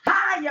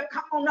haya.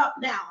 Come on up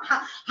now.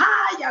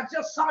 Higher,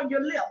 just saw you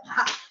lift.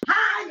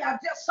 Higher,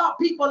 just saw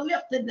people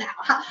lifted now.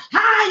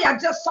 Higher,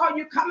 just saw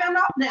you coming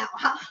up now.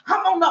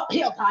 Come on up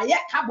here.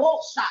 Come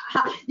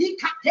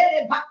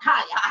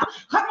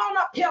on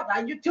up here.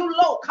 You're too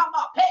low. Come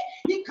up.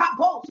 Come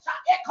on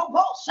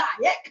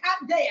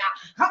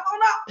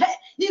up.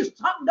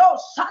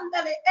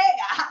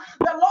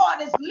 The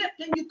Lord is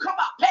lifting you. Come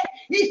up.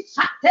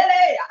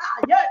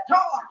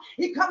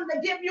 He come to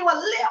give you a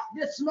lift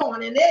this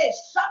morning.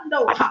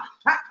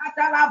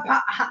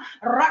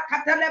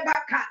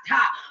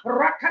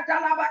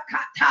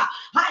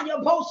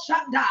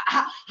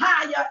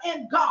 Higher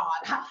in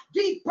God,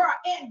 deeper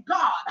in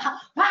God,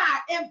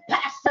 higher in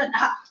passion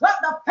of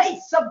the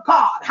face of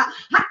God.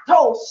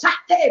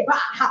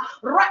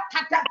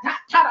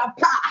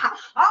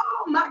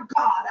 Oh my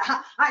God,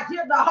 I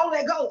hear the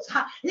Holy Ghost.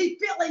 He's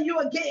feeling you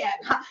again.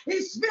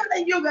 He's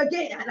feeling you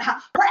again.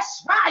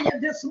 Fresh fire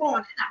this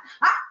morning.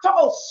 I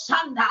told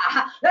Sunday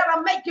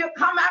that'll make you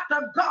come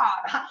after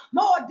God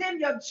more than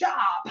your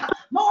job,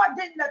 more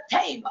than the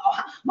table,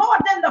 more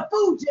than the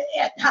food you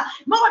eat,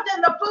 more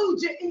than the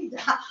food you eat.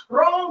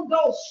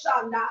 Rondo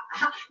Shanda,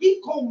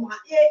 Ikoma,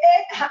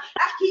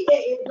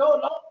 Aki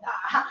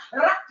Dolota,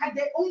 Raka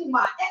de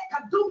Uma,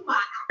 Ekaduma,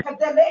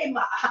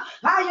 Akadelema,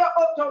 Haya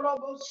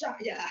Otorobo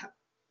Shaya.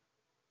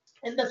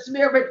 In the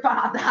spirit,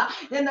 Father,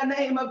 in the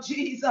name of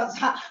Jesus,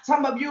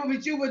 some of you,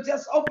 if you would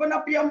just open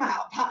up your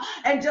mouth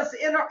and just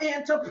enter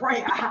into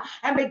prayer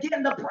and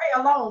begin to pray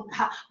alone.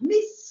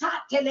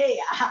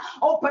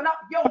 Open up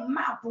your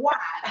mouth wide.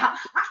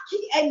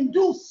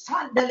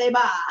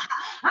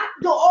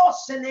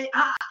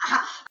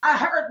 I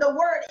heard the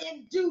word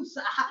induce.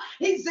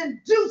 He's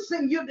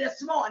inducing you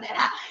this morning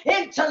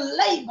into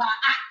labor.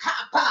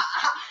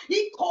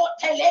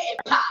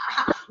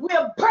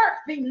 We're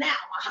birthing now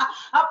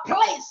a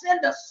place in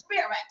the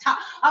spirit,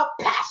 a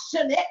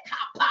passionate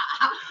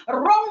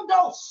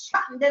rondo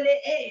shandele,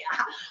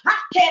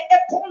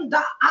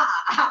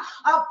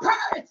 a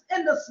birth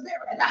in the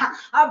spirit,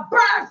 a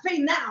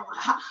birthing now.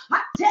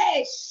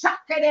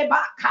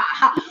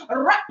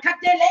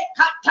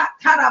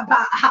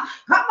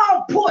 Come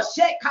on, push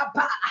it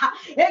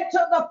into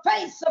the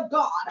face of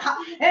God,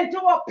 into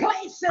a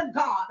place in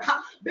God,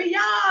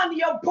 beyond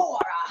your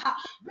border,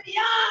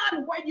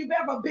 beyond where you've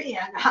ever been.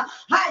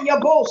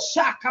 Hayabo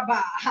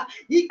shakaba,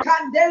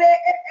 ikandele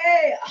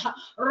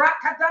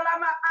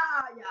rakatalama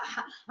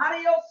aya,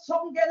 hario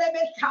songele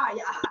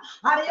bekaya,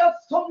 hario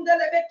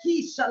songele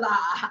bekishala,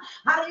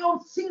 hario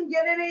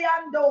singele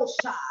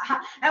andosha.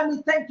 And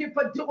we thank you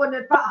for doing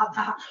it,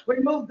 Father.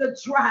 Remove the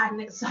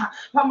dryness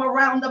from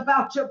around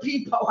about your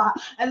people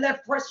and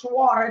let fresh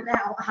water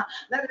now,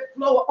 let it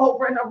flow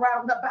over and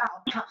around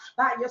about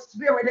by your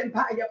spirit and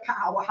by your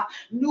power.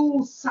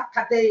 New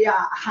sakadea,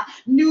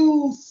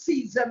 new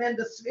season in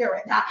the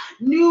spirit,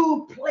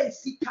 new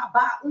place.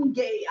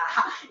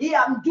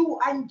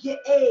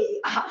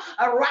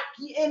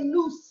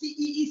 New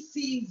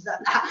season.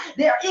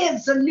 There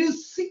is a new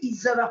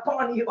season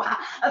upon you,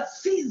 a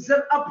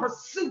season of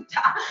pursuit.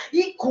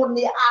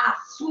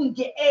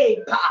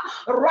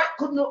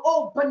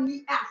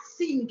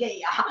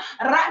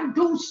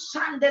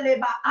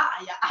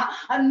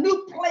 A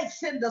new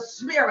place in the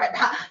spirit.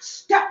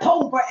 Step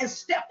over and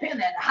step in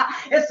it.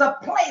 It's a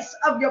place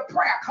of your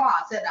prayer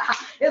closet.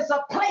 It's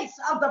a place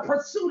of the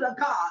pursuit of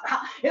God.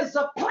 It's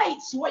a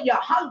place where you're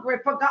hungry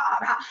for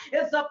God.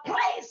 It's a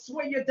place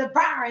where you're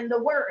devouring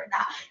the word.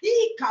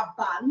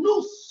 Ikaba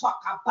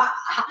nusakaba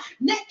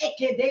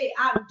neekede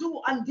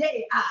andu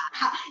ande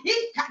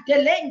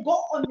ikadelengo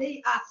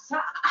oni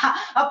asa.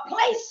 A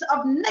place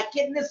of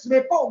nakedness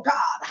before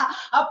God.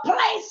 A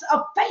place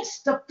of face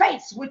to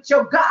face with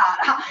your God.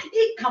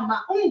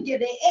 Ikama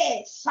ungede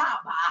e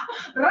saba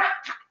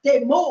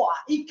rakate moa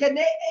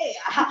ikene e.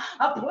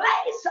 A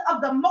place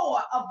of the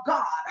more of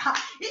God.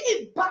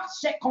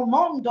 Ibase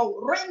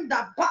komondo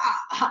renda ba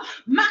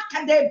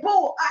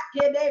makadebo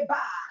akedeba.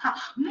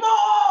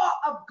 More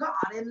of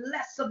God and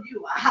less of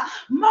you.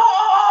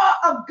 More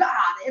of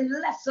God and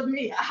less of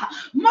me.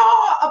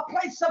 More a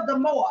place of the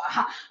more.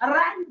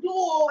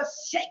 Randu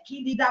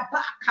sheki di da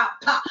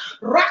baka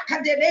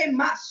rakadede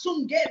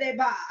masungede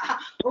ba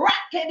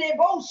rakede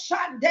bo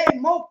shande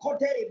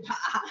mokode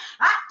ba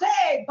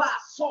ate ba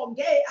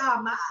songe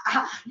ama.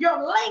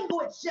 Your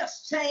language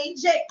just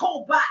changed.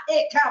 Ekoba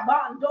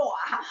ekabando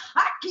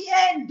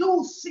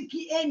akiendu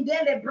siki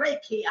endele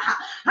breki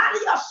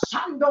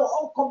aliosando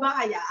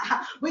okomaya.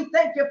 We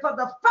thank you for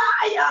the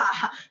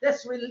fire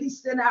that's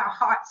released in our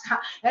hearts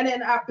and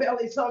in our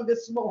bellies on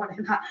this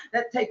morning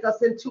that take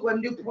us into a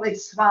new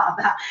place,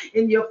 Father,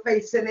 in your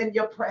face and in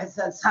your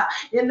presence,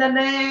 in the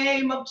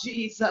name of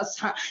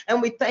Jesus.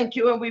 And we thank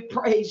you and we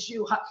praise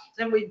you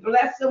and we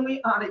bless and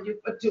we honor you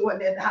for doing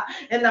it.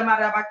 In the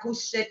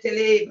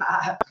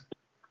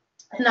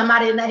in the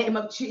mighty name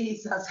of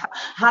Jesus.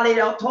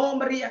 Hallelujah.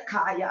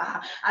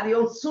 Higher,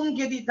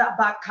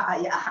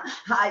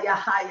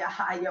 higher,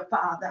 higher,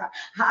 Father.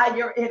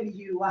 Higher in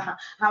you.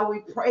 How we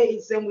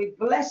praise and we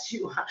bless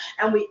you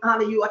and we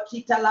honor you.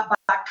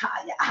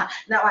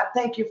 Now I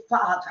thank you,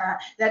 Father,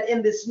 that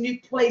in this new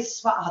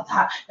place,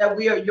 Father, that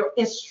we are your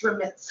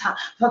instruments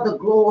for the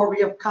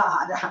glory of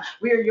God.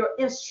 We are your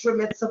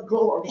instruments of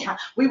glory.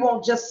 We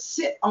won't just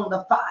sit on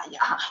the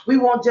fire. We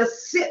won't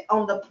just sit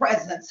on the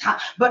presence,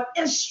 but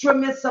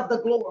instruments of the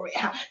glory,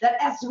 that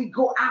as we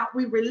go out,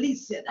 we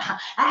release it.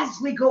 As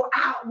we go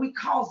out, we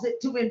cause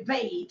it to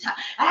invade.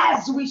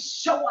 As we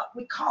show up,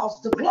 we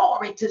cause the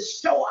glory to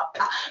show up.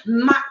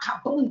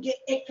 Makabunge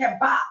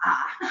ekeba,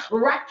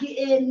 raki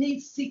e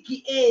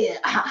nisiki e.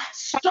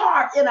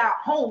 Start in our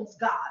homes,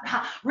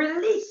 God.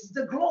 Release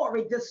the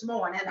glory this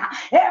morning.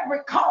 Every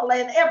caller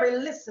and every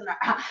listener,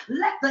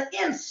 let the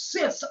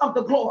incense of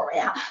the glory,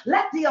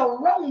 let the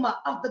aroma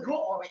of the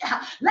glory,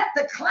 let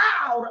the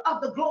cloud of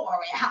the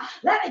glory,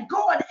 let it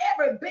go in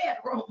every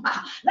bedroom.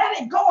 Let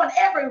it go in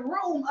every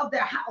room of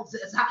their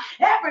houses,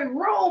 every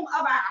room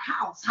of our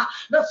house.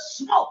 The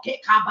smoke, the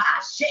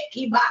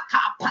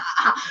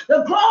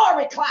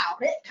glory cloud,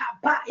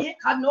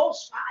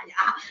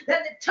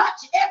 that it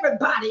touch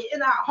everybody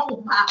in our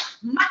home.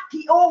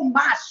 Maki o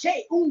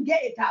mashe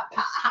ungeta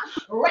pa,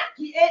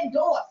 raki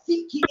endo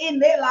siki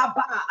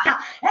inelaba.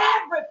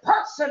 Every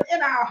person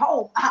in our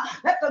home,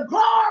 let the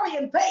glory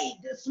invade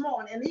this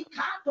morning.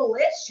 Ikato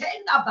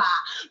eshenaba,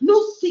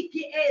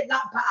 nusiki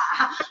elaba.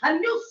 A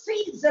new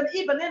season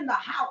even in the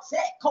house.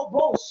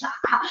 Ekobosha,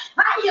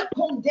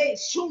 ayakonde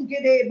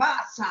shungede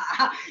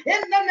basa.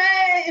 In the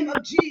name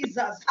of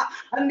Jesus,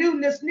 a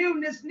newness,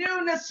 newness,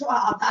 newness,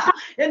 Father,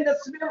 in the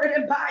spirit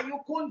and by you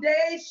kunde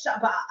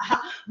shaba,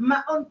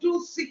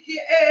 mauntusiki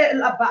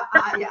elaba.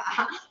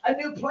 A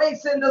new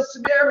place in the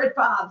spirit,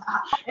 Father,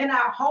 in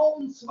our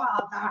homes,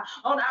 Father,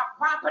 on our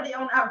property,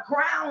 on our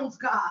grounds,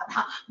 God.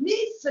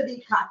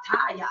 Misadi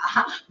kataya,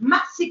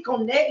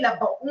 masikonela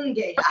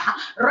bounge,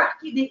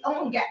 raki di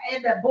onga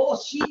and the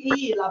boshi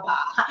ilaba.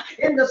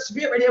 In the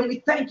spirit, and we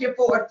thank you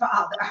for it,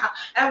 Father,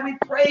 and we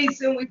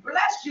praise and we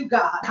bless you,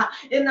 God.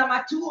 In the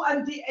matu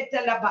andi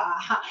etelaba,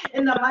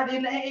 in the mighty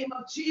name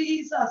of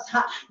Jesus,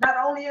 not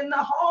only in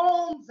the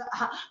homes,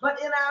 but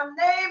in our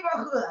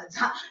neighborhoods.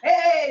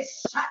 Eh,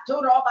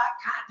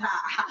 shaturobakata,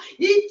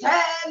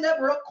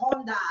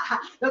 itelebrokonda.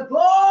 The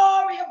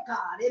glory of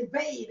God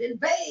invade,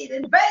 invade,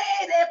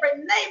 invade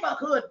every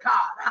neighborhood,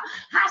 God.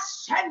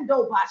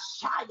 Hashendo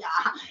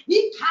bashaya,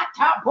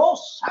 ikata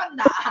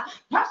boshanda.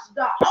 Touch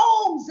the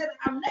homes in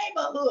our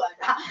neighborhood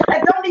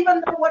that don't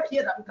even know what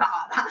hit them,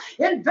 God.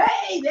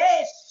 Invade,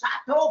 eh,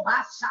 shato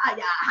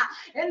bashaya.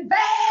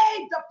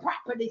 Invade the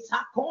properties,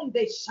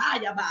 hakonde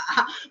shayaba,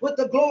 with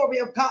the glory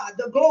of God,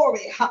 the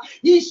glory,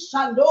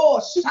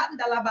 ishando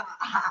shandalaba,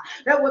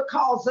 that would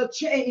cause a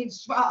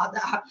change, Father,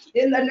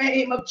 in the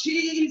name of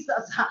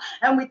Jesus.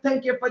 And we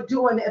thank you for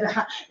doing it.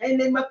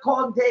 And in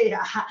Makonde,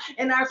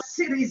 in our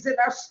cities, in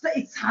our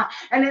states,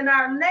 and in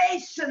our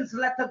nations,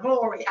 let the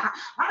glory.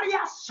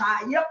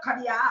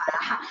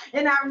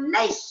 In our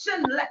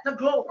nation, let the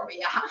glory.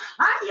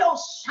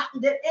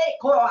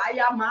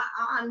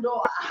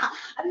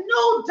 A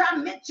new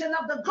dimension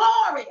of the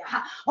glory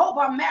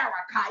over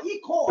America.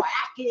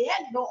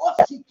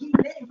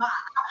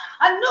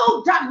 a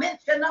new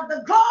dimension of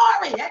the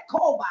glory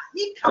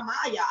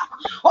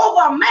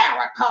over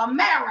America,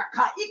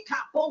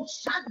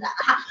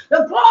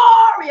 the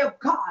glory of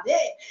God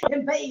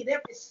invade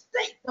every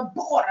state, the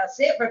borders,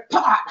 every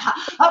part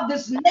of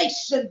this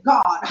nation,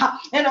 God,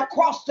 and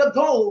across the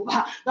globe.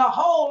 The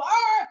whole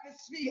earth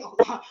is filled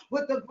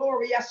with the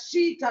glory.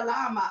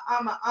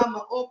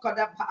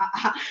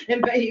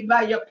 Invade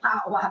by your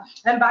power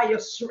and by your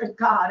strength,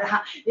 God.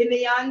 In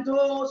the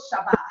Ando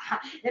Shaba,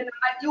 in the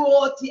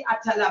Ayuoti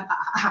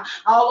Atalaba,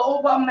 all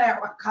over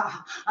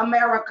America.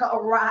 America,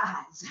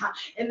 arise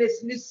in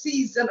this new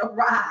season.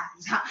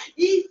 Arise.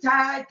 We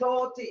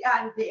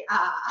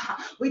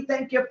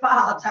thank you,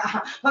 Father,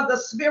 for the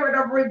spirit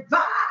of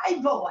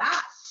revival.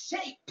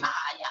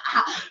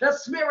 The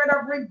spirit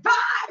of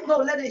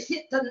revival, let it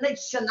hit the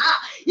nation.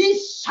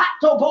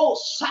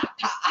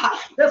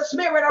 The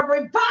spirit of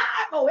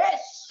revival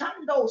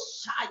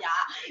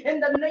in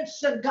the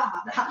nation,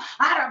 God,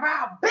 out of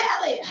our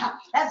belly,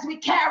 as we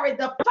carry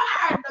the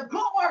fire and the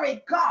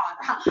glory, God.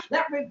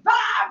 That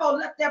revival,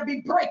 let there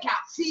be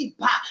breakouts.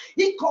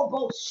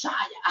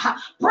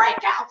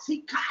 Breakouts,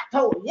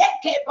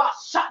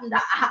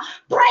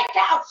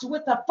 breakouts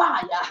with the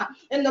fire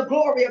and the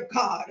glory of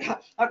God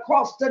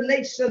across the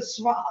nations,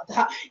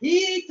 Father.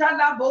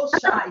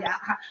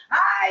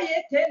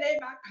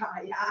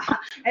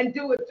 And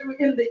do it through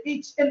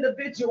each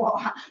individual,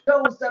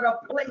 those that are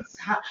placed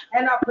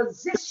and are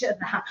positioned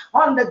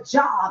on the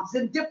jobs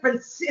in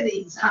different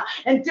cities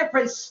and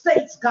different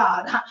states,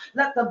 God.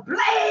 Let the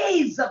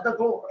blaze of the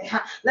glory,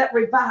 let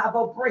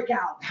revival break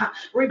out.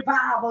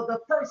 Revival, the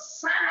first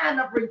sign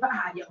of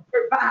revival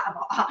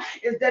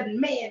is that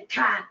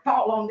mankind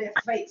fall on their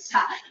face.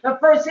 The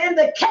first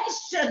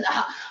indication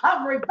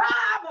of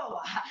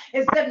revival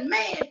is that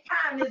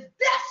mankind is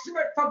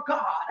desperate for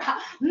God,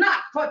 not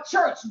for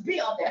church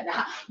building,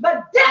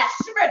 but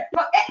desperate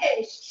for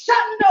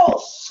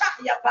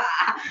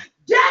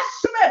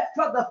desperate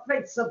for the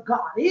face of God.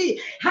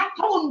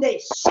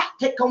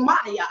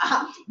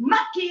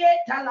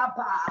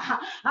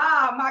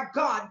 My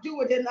God,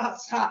 do it in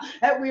us.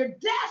 And we're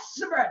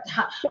desperate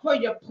for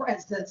your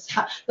presence.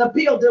 The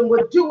building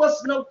would do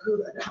us no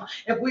good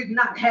if we've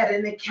not had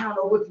an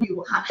encounter with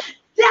you.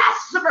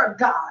 Desperate,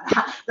 God.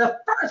 The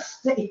first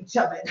stage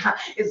of it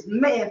is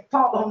man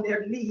fall on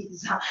their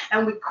knees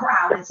and we cry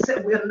out and say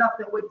we're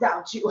nothing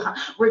without you.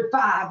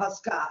 Revive us,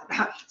 God.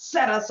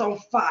 Set us on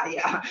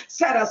fire.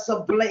 Set us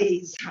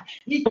ablaze.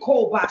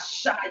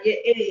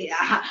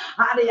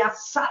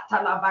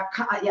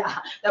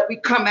 That we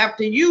come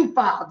after you,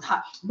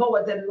 Father,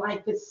 more than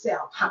life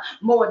itself,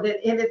 more than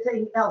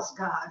anything else,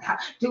 God.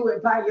 Do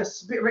it by your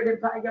spirit and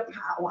by your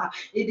power.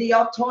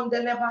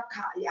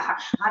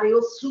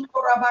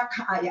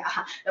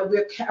 And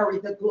we'll carry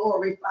the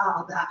glory,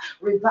 Father.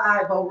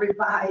 Revival,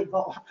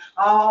 revival,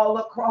 all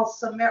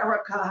across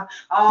America,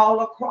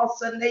 all across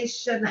the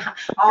nation,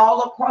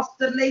 all across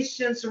the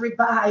nation's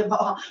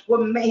revival,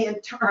 where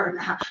mankind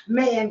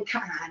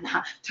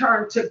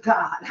turn to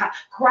God,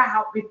 cry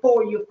out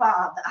before you,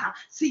 Father,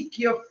 seek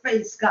your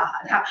face, God,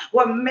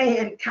 where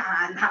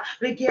mankind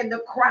begin to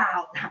cry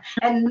out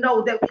and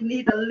know that we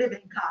need a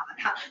living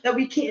God, that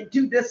we can't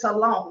do this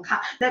alone,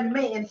 that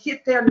man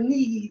hit their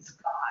knees,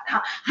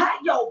 God,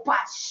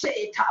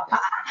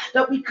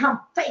 that we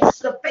come face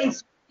to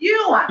face with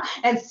you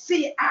and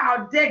see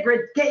our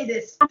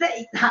degraded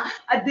state,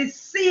 to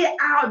see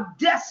our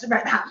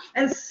desperate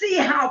and see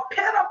how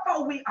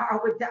pitiful we are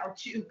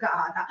without you,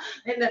 God.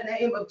 In the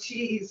name of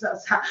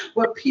Jesus,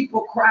 where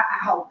people cry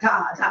out,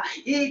 God.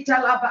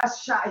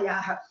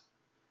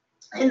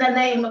 In the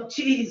name of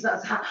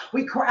Jesus,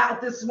 we cry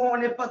out this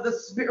morning for the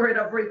spirit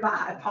of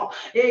revival.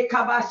 That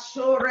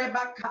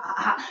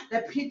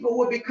people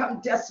will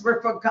become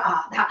desperate for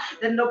God. That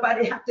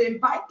nobody have to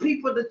invite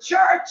people to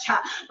church,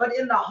 but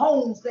in the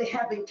homes they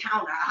have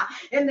encounter.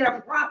 In their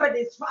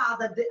properties,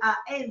 Father, the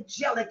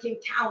angelic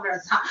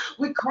encounters.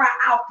 We cry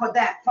out for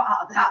that,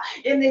 Father.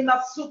 In the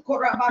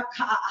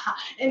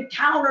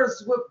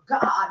encounters with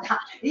God.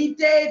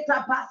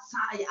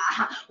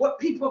 Where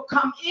people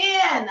come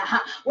in,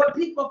 where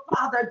people,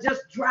 Father,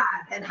 just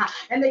driving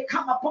and they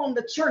come upon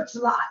the church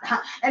lot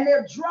and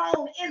they're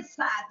drawn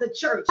inside the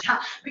church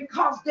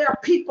because there are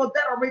people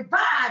that are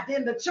revived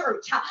in the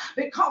church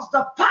because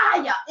the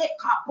fire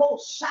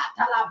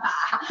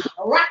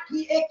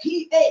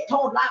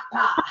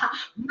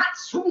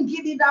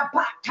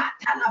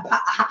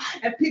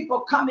and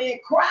people come in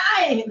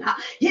crying,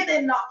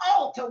 hitting the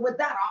altar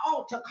without an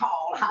altar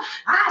call.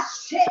 I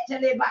said to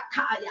them,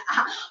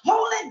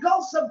 Holy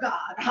Ghost of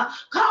God,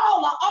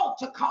 call an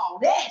altar call.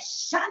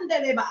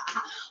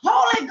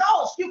 Holy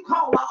Ghost, you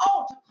call an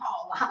altar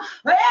call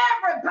for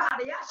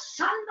everybody.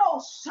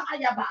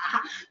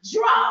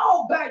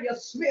 Draw by your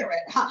spirit.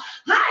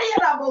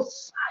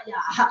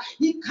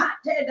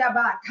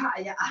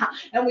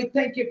 And we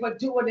thank you for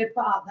doing it,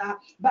 Father,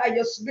 by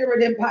your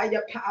spirit and by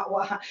your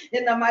power.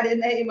 in the mighty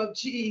name of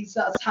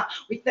Jesus.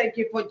 We thank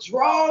you for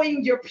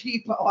drawing your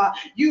people.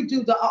 You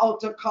do the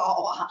altar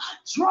call.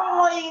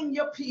 Drawing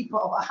your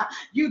people.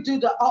 You do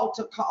the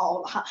altar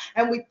call.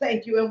 And we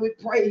thank you and we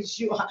praise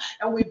you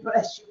and we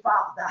bless you,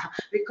 Father,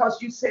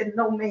 because you said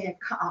no man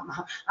come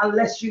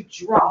unless you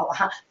draw.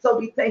 So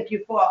we thank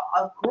you for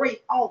a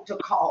great altar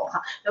call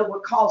that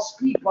will cause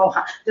people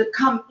to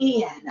come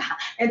in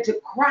and to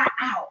cry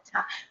out,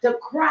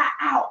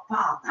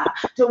 Father,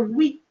 to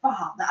weep,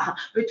 Father,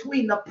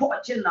 between the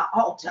porch and the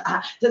altar,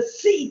 to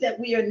see that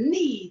we are in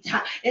need,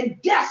 in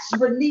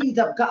desperate need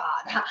of God,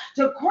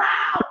 to cry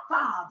out,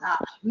 Father,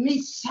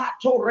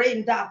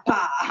 Misatorenda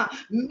pa,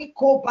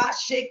 Mikoba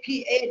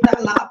sheki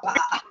edalaba,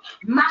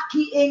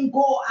 Maki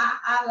engo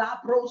ala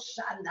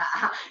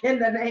broshanda, in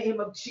the name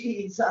of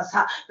Jesus,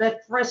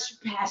 that fresh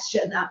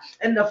passion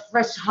and the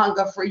fresh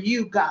hunger for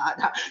you, God,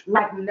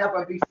 like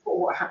never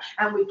before.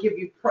 And we give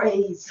you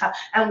praise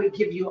and we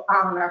give you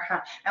honor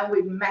and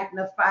we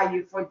magnify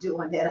you for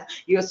doing it.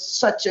 You're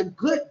such a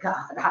good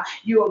God.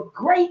 You're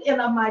great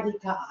and a mighty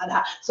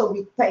God. So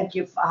we thank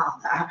you,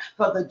 Father,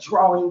 for the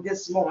drawing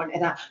this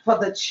morning, for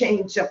the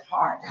change of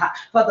heart,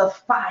 for the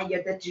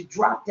fire that you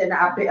dropped in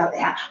our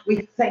belly.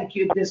 We thank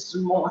you this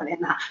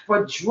morning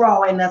for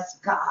drawing us,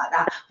 God,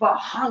 for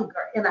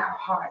hunger in our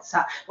hearts,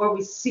 where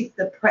we seek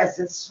the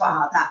presence,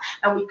 Father,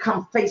 and we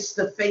come face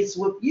to face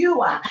with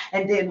you,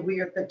 and then we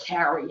are the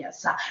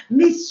carriers.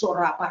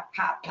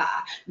 Misorabakapa,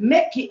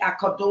 Meki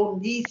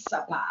Akodoni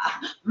Saba,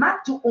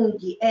 Matu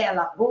Ungi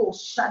Ela Bo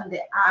Shande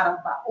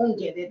Araba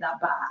Unge de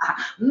Daba,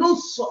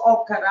 Nuso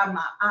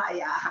Okarama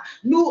Aya,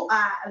 Nu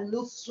A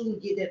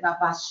Lusungi de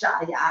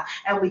Dabashaya.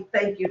 And we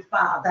thank you,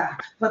 Father,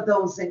 for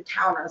those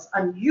encounters,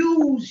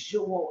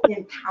 unusual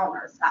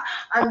encounters,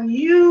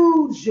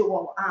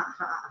 unusual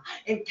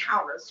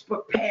encounters.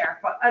 Prepare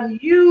for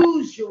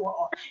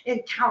unusual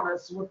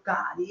encounters with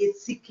God.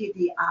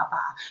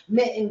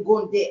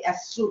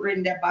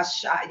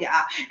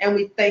 And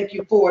we thank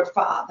you for it,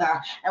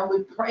 Father. And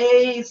we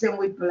praise and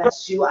we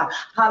bless you.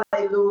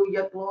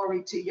 Hallelujah.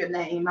 Glory to your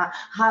name.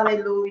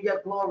 Hallelujah.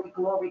 Glory,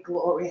 glory,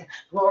 glory.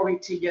 Glory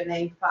to your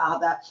name,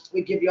 Father.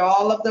 We give you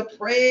all of the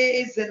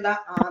praise and the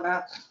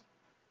honor,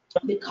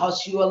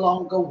 because you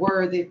alone go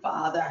worthy,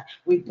 Father.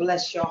 We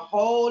bless your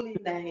holy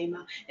name.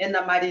 In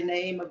the mighty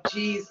name of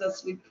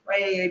Jesus, we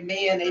pray.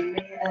 Amen.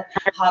 Amen.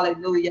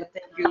 Hallelujah.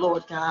 Thank you,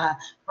 Lord God.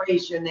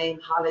 Praise your name.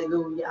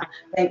 Hallelujah.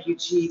 Thank you,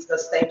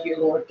 Jesus. Thank you,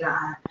 Lord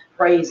God.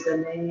 Praise the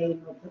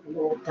name of the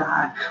Lord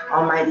God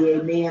Almighty.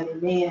 Amen.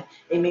 Amen.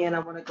 Amen. I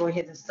want to go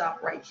ahead and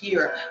stop right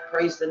here.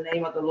 Praise the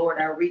name of the Lord.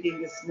 Our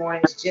reading this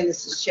morning is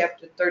Genesis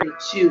chapter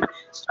 32,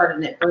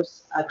 starting at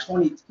verse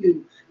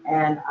 22.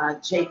 And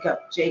Jacob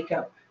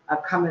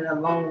coming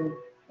alone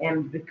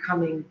and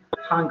becoming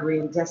hungry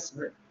and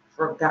desperate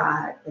for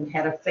God, and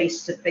had a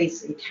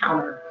face-to-face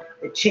encounter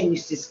that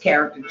changed his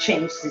character,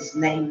 changed his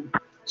name,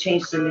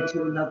 changed him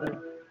into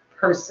another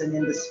person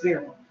in the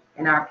spirit.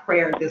 And our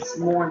prayer this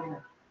morning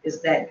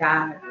is that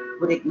God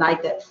would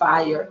ignite that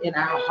fire in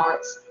our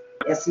hearts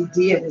as he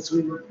did as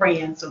we were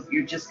praying. So if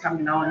you're just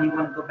coming on, you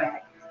want to go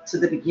back to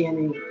the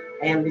beginning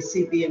and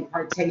receive the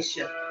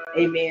impartation,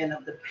 amen,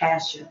 of the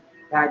passion,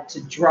 God,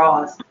 to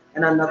draw us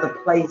in another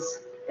place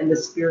in the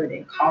spirit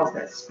and cause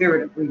that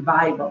spirit of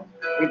revival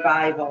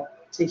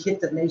to hit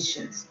the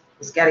nations.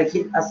 It's got to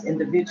hit us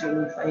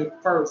individually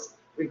first.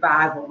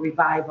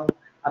 Revival,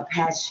 a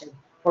passion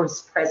for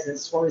his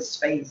presence, for his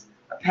face,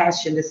 a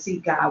passion to see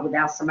God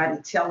without somebody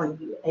telling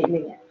you,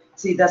 amen.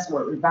 See, that's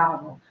what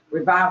revival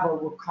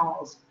will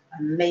cause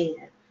a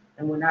man.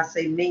 And when I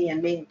say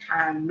man,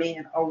 mankind,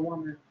 man or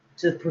woman,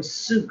 to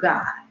pursue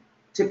God,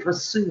 to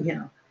pursue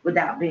him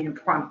without being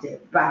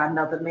prompted by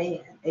another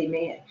man.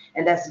 Amen.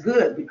 And that's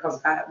good, because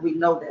we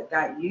know that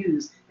God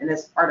used, and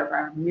that's part of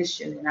our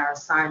mission and our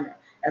assignment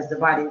as the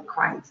body of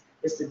Christ,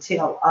 is to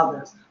tell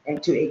others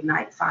and to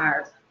ignite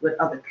fires with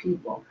other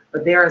people.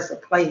 But there is a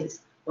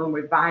place when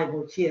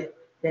revival hit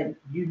that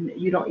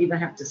you don't even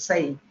have to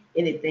say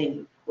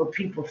anything, where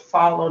people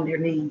fall on their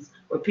knees,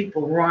 where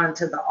people run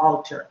to the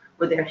altar,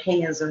 where their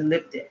hands are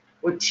lifted,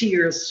 where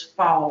tears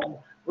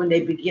fall when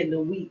they begin to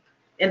weep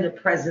in the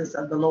presence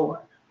of the Lord,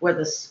 where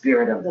the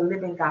Spirit of the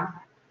living God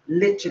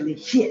literally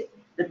hit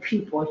the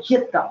people,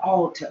 hit the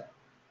altar.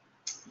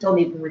 Don't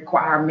even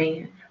require a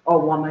man or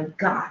woman,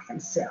 God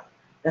himself.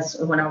 That's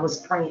when I was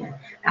praying.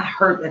 I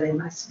heard that in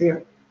my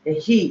spirit,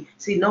 that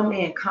no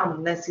man come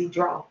unless he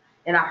draw.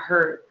 And I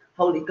heard,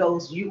 Holy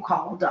Ghost, you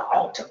called the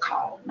altar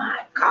call.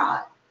 My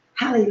God.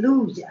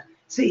 Hallelujah.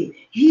 See,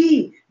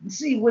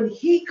 when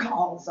he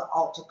calls the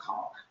altar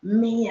call,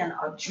 men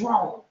are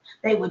drawn.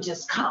 They would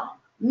just come.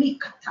 They'll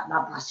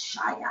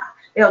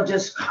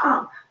just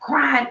come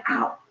crying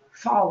out,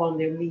 fall on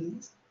their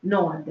knees,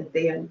 knowing that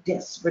they are in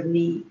desperate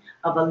need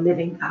of a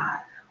living God,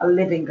 a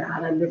living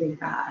God, a living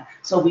God.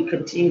 So we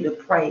continue to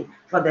pray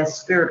for that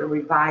spirit of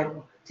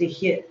revival to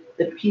hit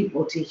the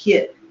people, to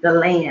hit the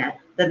land,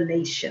 the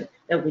nation,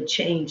 that would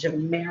change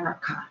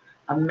America,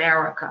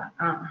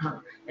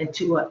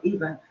 into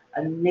even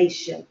a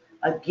nation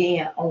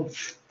again on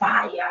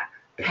fire,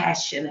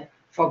 passionate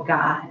for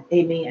God.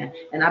 Amen.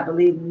 And I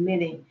believe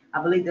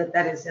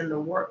that is in the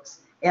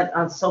works and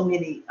on so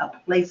many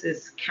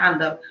places,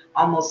 kind of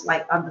almost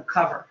like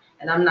undercover.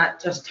 And I'm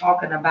not just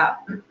talking about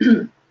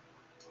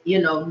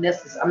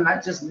I'm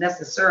not just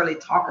necessarily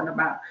talking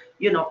about,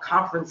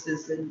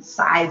 conferences and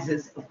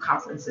sizes of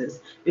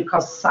conferences,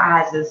 because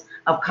sizes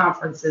of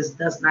conferences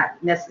does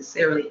not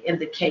necessarily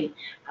indicate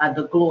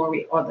the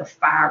glory or the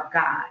fire of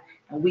God.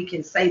 And we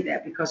can say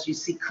that because you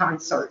see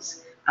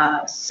concerts,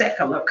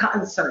 secular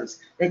concerts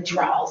that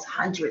draws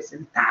hundreds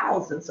and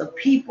thousands of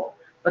people,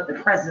 but the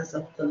presence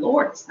of the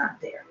Lord is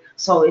not there.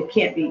 So it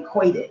can't be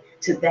equated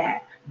to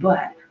that.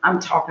 But I'm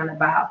talking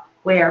about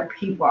where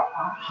people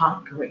are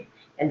hungry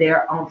and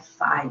they're on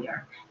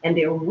fire and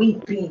they're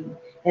weeping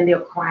and they're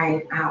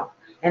crying out.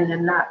 And they're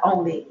not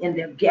only in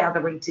their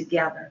gathering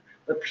together,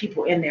 but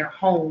people in their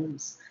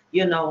homes,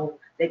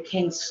 they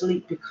can't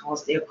sleep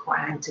because they're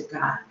crying to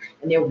God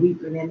and they're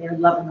weeping and they're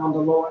loving on the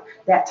Lord.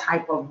 That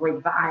type of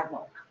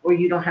revival where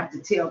you don't have to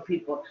tell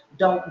people,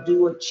 don't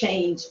do a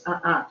change.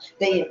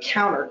 They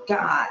encounter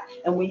God.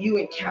 And when you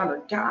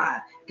encounter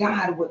God,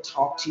 God will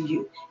talk to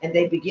you and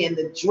they begin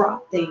to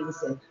drop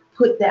things and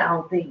put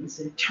down things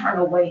and turn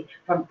away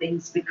from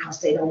things because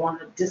they don't want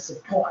to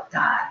disappoint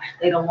God.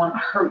 They don't want to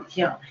hurt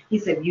him. He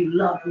said, you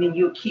love me,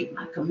 you'll keep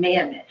my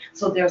commandment.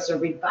 So there's a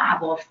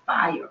revival of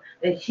fire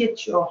that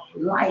hit your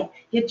life,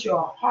 hit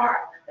your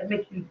heart, that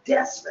make you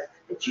desperate,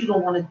 that you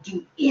don't want to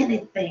do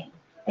anything.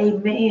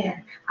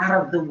 Amen.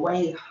 Out of the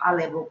way.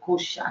 Hallelujah.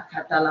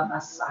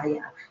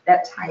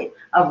 That type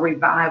of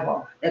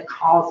revival that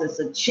causes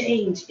a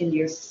change in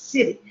your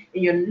city,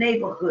 in your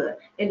neighborhood,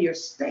 in your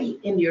state,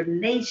 in your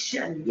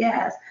nation.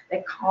 Yes,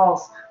 that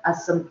cause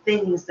some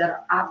things that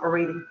are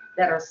operating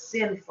that are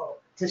sinful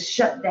to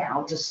shut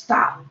down, to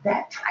stop.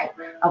 That type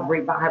of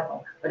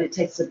revival. But it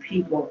takes the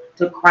people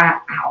to cry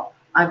out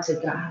unto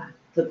God,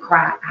 to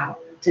cry out,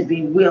 to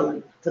be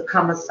willing to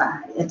come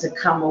aside and to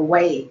come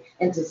away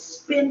and to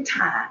spend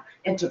time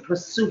and to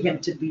pursue him,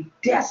 to be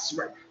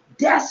desperate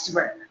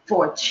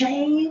for a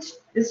change.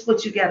 This is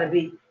what you got to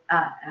be,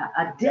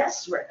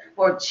 desperate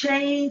for a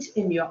change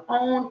in your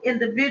own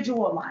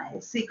individual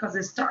life. See, because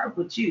it started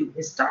with you.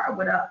 It started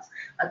with us.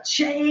 A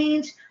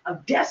change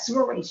of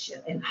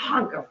desperation and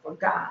hunger for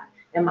God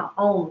in my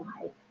own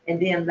life.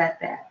 And then let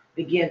that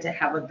begin to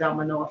have a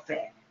domino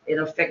effect.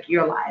 It'll affect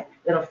your life.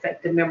 It'll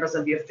affect the members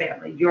of your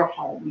family, your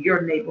home,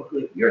 your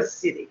neighborhood, your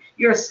city,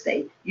 your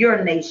state,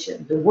 your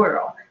nation, the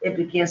world. It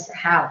begins to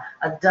have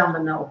a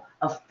domino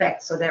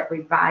effect. So that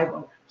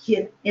revival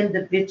hit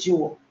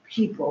individual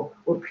people,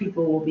 where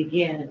people will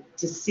begin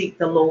to seek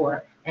the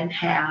Lord and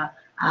have,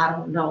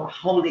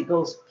 Holy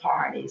Ghost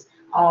parties,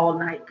 all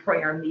night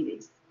prayer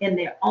meetings in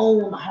their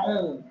own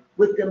home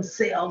with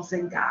themselves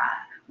and God,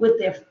 with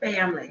their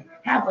family.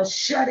 Have a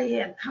shut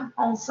in. Come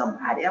on,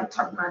 somebody. I'm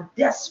talking about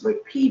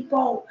desperate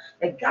people,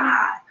 that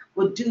God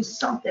would do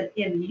something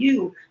in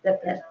you,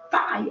 that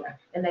fire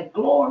and that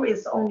glory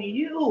is on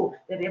you,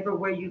 that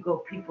everywhere you go,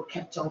 people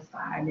catch on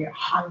fire and they're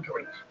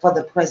hungry for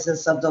the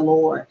presence of the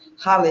Lord.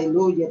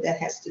 Hallelujah. That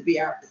has to be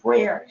our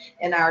prayer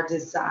and our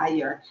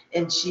desire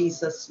in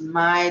Jesus'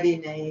 mighty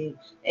name.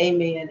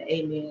 Amen.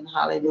 Amen.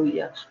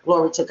 Hallelujah.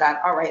 Glory to God.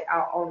 All right.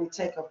 I'll only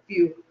take a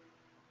few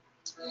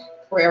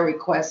prayer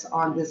requests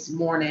on this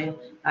morning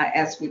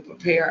as we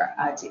prepare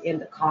to end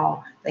the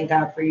call. Thank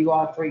God for you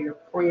all for your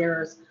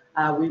prayers.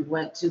 We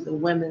went to the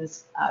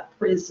women's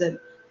prison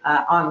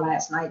on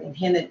last night in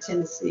Hennet,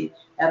 Tennessee,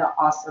 at an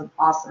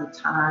awesome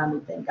time. We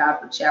thank God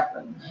for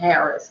Chaplain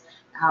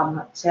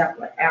Alma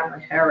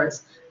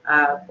Harris,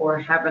 for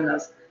having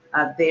us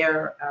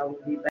there. We'll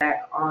be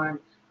back on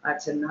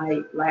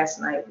tonight. Last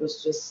night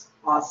was just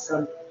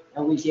awesome,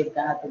 and we give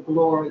God the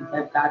glory.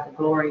 Give God the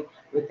glory.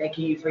 We're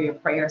thanking you for your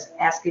prayers,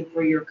 asking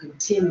for your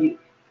continued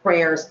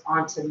prayers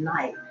on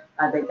tonight,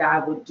 that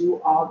God would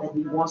do all that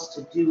he wants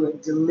to do in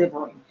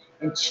delivering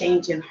and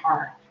changing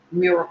heart,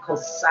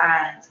 miracles,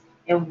 signs,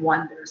 and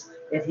wonders,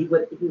 that he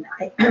would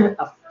ignite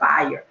a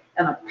fire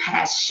and a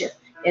passion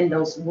in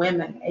those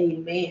women.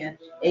 Amen.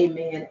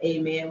 Amen.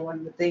 Amen. One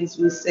of the things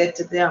we said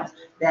to them,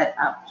 that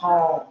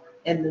Paul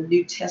in the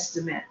New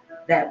Testament,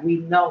 that we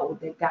know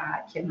that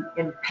God can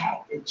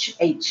impact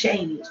a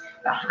change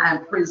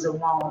behind prison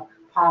wall.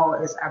 Paul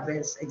is our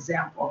best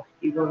example.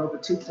 He wrote over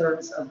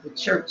 2/3 of the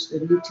church,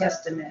 the New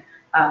Testament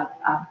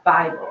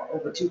Bible,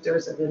 over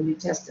 2/3 of the New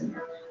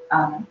Testament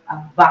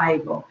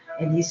Bible,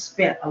 and he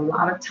spent a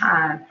lot of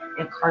time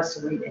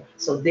incarcerated.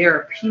 So there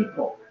are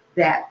people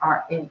that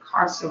are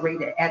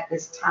incarcerated at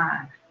this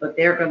time, but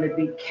they're going to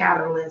be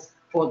catalysts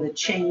for the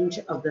change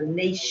of the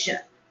nation.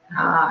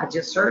 I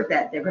just heard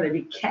that. They're going to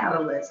be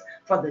catalysts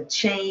for the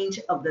change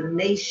of the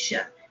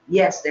nation.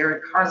 Yes, they're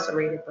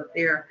incarcerated, but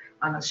they're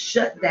on a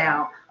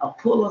shutdown, a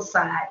pull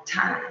aside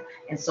time.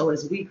 And so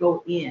as we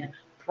go in,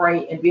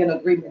 pray and be in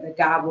agreement that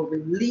God will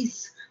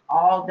release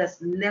all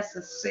that's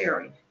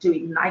necessary to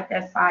ignite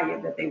that fire,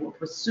 that they will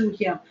pursue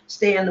him,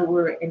 stay in the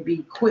word, and be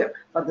equipped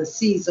for the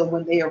season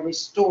when they are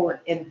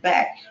restored and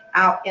back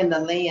out in the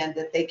land,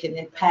 that they can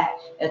impact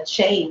a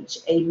change.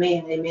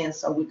 Amen. Amen.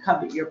 So we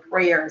cover your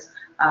prayers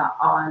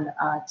on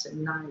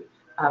tonight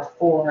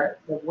for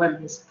the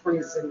women's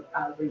prison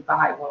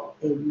revival.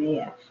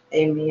 Amen.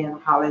 Amen.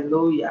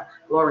 Hallelujah.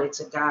 Glory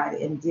to God.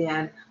 And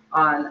then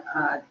on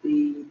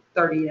the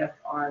 30th,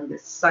 on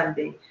this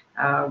Sunday,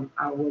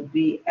 I will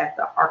be at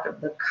the Ark of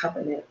the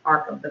Covenant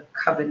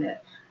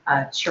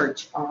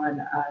Church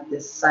on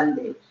this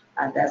Sunday.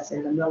 That's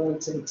in the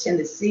Millington,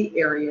 Tennessee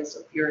area.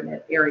 So if you're in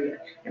that area,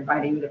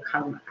 inviting you to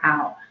come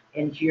out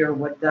and hear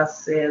what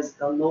thus says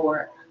the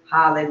Lord.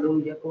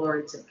 Hallelujah.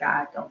 Glory to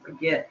God. Don't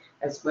forget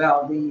as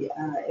well the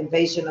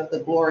Invasion of the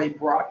Glory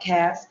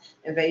broadcast.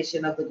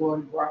 Invasion of the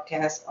Glory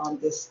broadcast on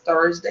this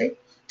Thursday.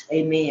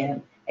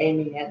 Amen.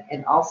 Amen.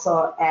 And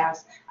also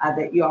ask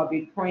that you all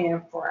be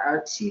praying for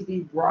our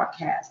TV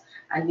broadcast.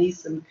 I need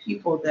some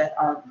people that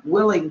are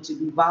willing to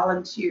be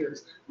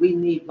volunteers. We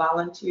need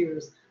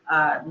volunteers,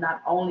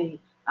 not only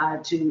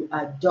to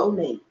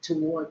donate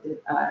toward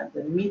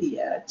the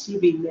media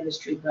TV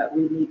ministry, but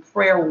we need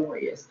prayer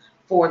warriors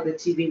for the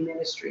TV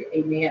ministry.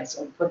 Amen.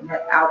 So I'm putting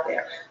that out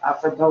there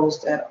for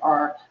those that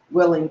are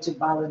willing to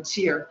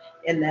volunteer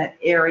in that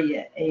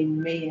area.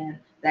 Amen.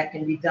 That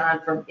can be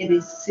done from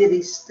any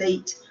city,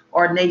 state,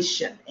 or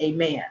nation.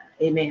 Amen.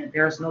 Amen.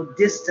 There's no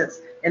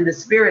distance in the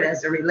spirit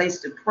as it relates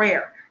to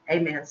prayer.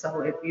 Amen.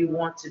 So if you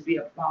want to be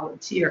a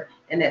volunteer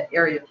in that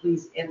area,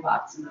 please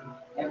inbox me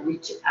and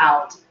reach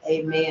out.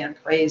 Amen.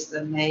 Praise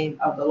the name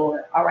of the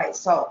Lord. All right.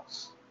 So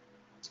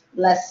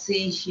let's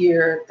see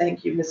here.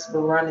 Thank you, Miss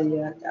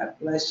Veronica. God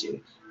bless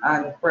you.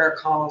 The prayer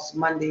calls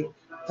Monday,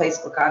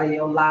 Facebook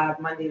audio live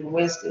Monday and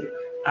Wednesday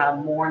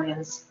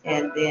mornings,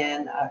 and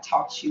then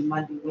talk to you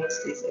Monday,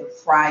 Wednesdays, and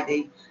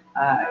Friday.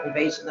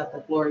 Invasion of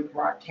the Glory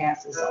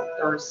broadcast is on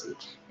Thursday,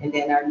 and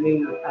then our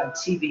new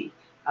TV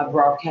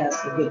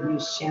broadcast, the Good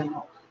News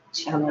Channel,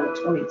 channel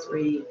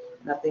 23,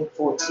 and I think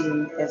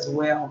 14 as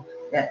well,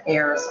 that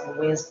airs on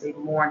Wednesday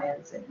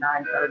mornings at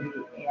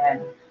 9:30,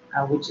 and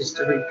which is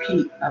the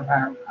repeat of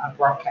our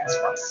broadcast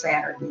from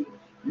Saturday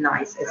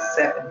nights at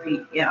 7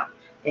 p.m.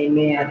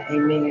 Amen.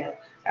 Amen.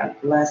 God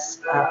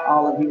bless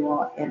all of you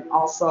all. And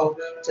also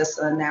just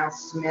an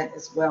announcement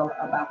as well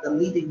about the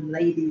Leading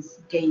Ladies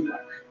Gala.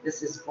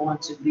 This is going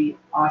to be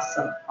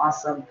awesome.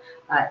 Awesome.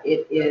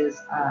 It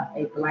is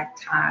a black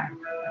tie.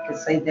 I can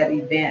say that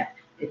event.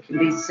 It can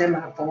be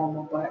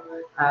semi-formal, but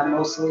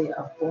mostly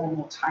a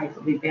formal type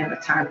of event, a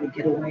time to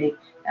get away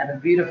at a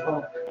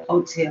beautiful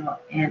hotel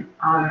and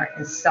honor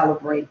and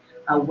celebrate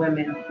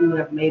women who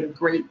have made a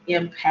great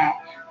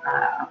impact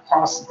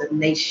across the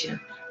nation.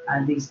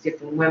 These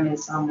different women,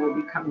 some will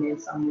be coming in,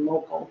 some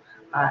local.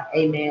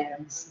 Amen.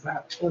 It's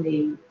about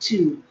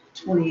 22,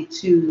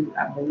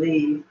 I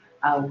believe,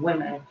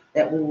 women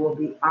that we will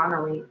be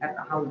honoring at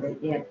the Holiday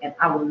Inn. And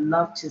I would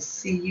love to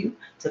see you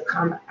to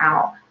come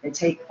out and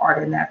take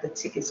part in that. The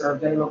tickets are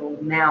available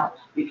now.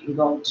 You can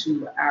go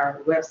to our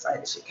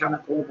website,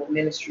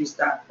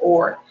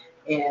 ShekinahGlobalMinistries.org,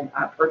 and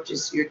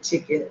purchase your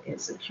ticket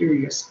and secure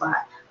your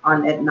spot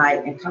on that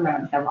night and come out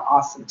and have an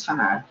awesome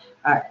time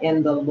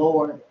in the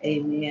Lord.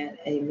 Amen.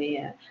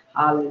 Amen.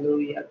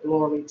 Hallelujah.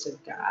 Glory to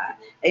God.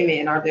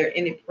 Amen. Are there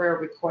any prayer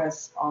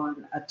requests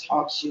on a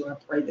talk show? I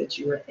pray that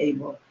you were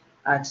able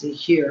to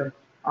hear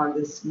on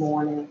this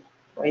morning.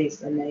 Praise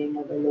the name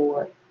of the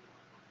Lord.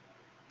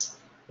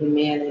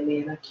 Amen.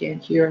 Amen. I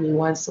can't hear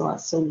anyone, so I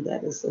assume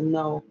that is a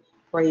no.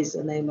 Praise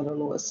the name of the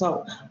Lord.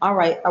 So, all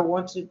right, I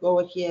want to go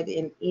ahead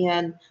and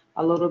end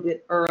a little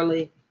bit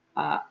early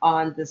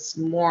on this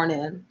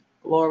morning.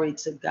 Glory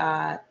to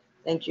God.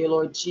 Thank you,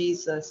 Lord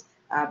Jesus.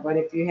 But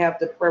if you have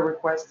the prayer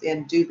request,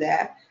 then do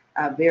that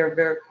very,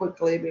 very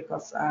quickly,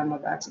 because I'm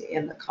about to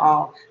end the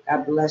call.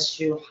 God bless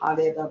you.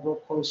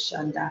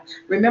 Hallelujah.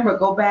 Remember,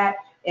 go back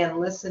and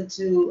listen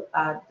to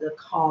the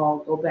call.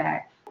 Go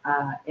back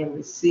and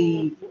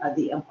receive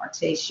the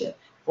impartation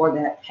for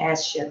that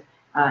passion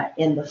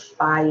in the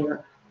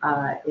fire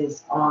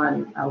is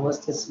on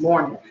was this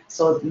morning.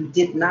 So if you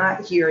did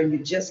not hear and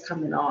you're just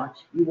coming on,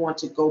 you want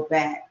to go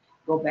back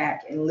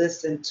and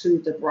listen to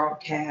the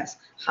broadcast.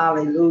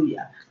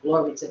 Hallelujah.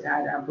 Glory to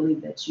God. I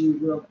believe that you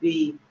will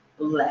be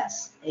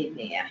blessed.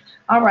 Amen.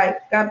 All right.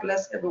 God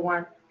bless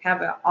everyone.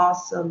 Have an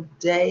awesome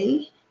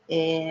day.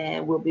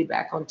 And we'll be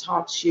back on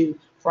Talk Shoe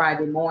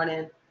Friday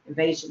morning.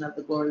 Invasion of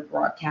the Glory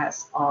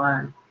broadcast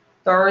on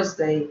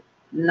Thursday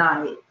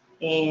night.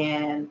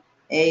 And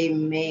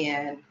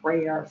amen.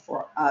 Prayer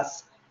for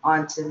us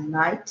on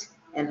tonight,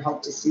 and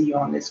hope to see you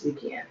on this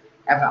weekend.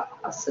 Have an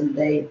awesome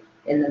day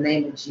in the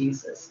name of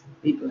Jesus.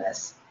 Be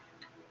blessed.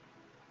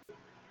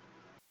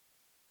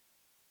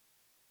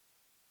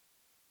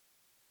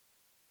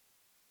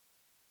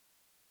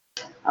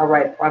 All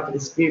right,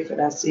 Prophetess Buford,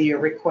 I see your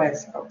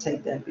request. I'll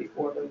take that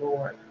before the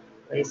Lord.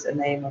 Praise the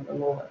name of the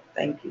Lord.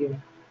 Thank you.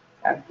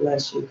 God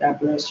bless you. God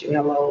bless you.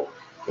 Hello,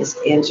 it's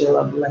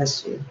Angela.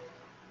 Bless you.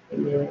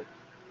 Amen.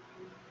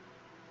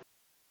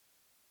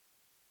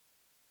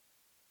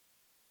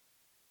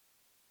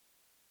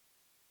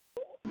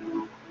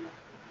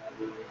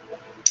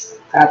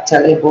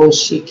 Katalebo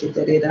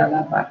shikiterida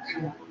la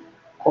baka.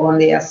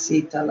 Kolia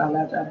sita la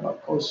la da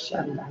bako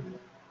shanda.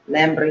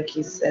 Lembre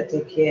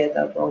kisete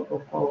keda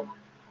boboko.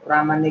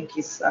 Ramane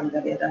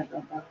kisandarida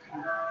la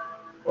baka.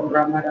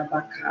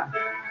 Oramarabaka,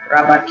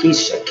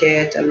 Rabakisha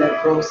Keta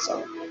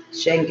Lebroso,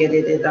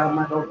 Shengede de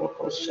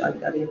Damaroboko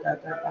Shadari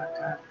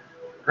Dabaka,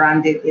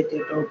 Rande de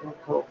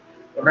Doboko,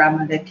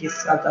 Ramadeki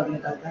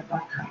Sadari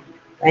Dabaka.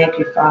 Thank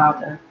you,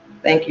 Father.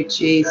 Thank you,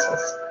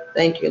 Jesus.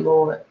 Thank you,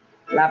 Lord.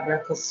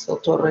 Labraka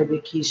Soto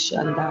Rebeki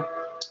Shanda,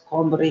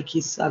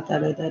 Kombreki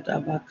Sadari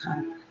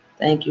Dabaka.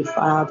 Thank you,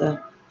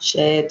 Father.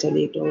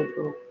 Shetali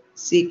Dobro,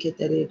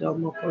 Siketari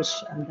Domoko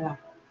Shanda.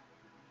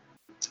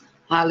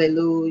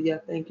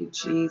 Hallelujah. Thank you,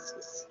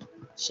 Jesus.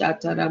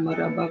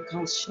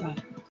 Shataramarabakasha.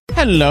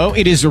 Hello,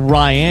 it is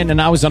Ryan,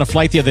 and I was on a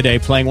flight the other day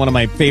playing one of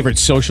my favorite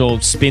social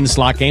spin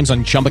slot games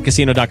on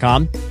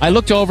ChumbaCasino.com. I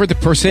looked over at the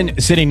person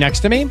sitting next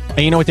to me, and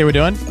you know what they were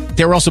doing?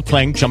 They were also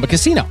playing Chumba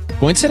Casino.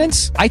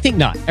 Coincidence? I think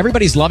not.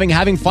 Everybody's loving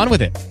having fun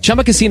with it.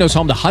 Chumba Casino is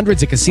home to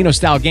hundreds of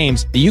casino-style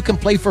games that you can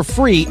play for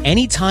free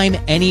anytime,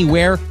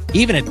 anywhere,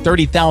 even at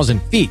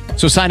 30,000 feet.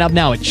 So sign up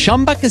now at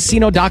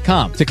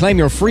ChumbaCasino.com to claim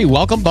your free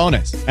welcome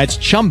bonus. That's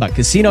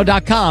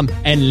ChumbaCasino.com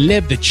and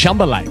live the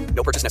Chumba life.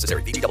 No purchase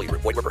necessary. VGW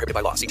Group. Void where prohibited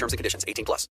by law. See terms and conditions. 18+.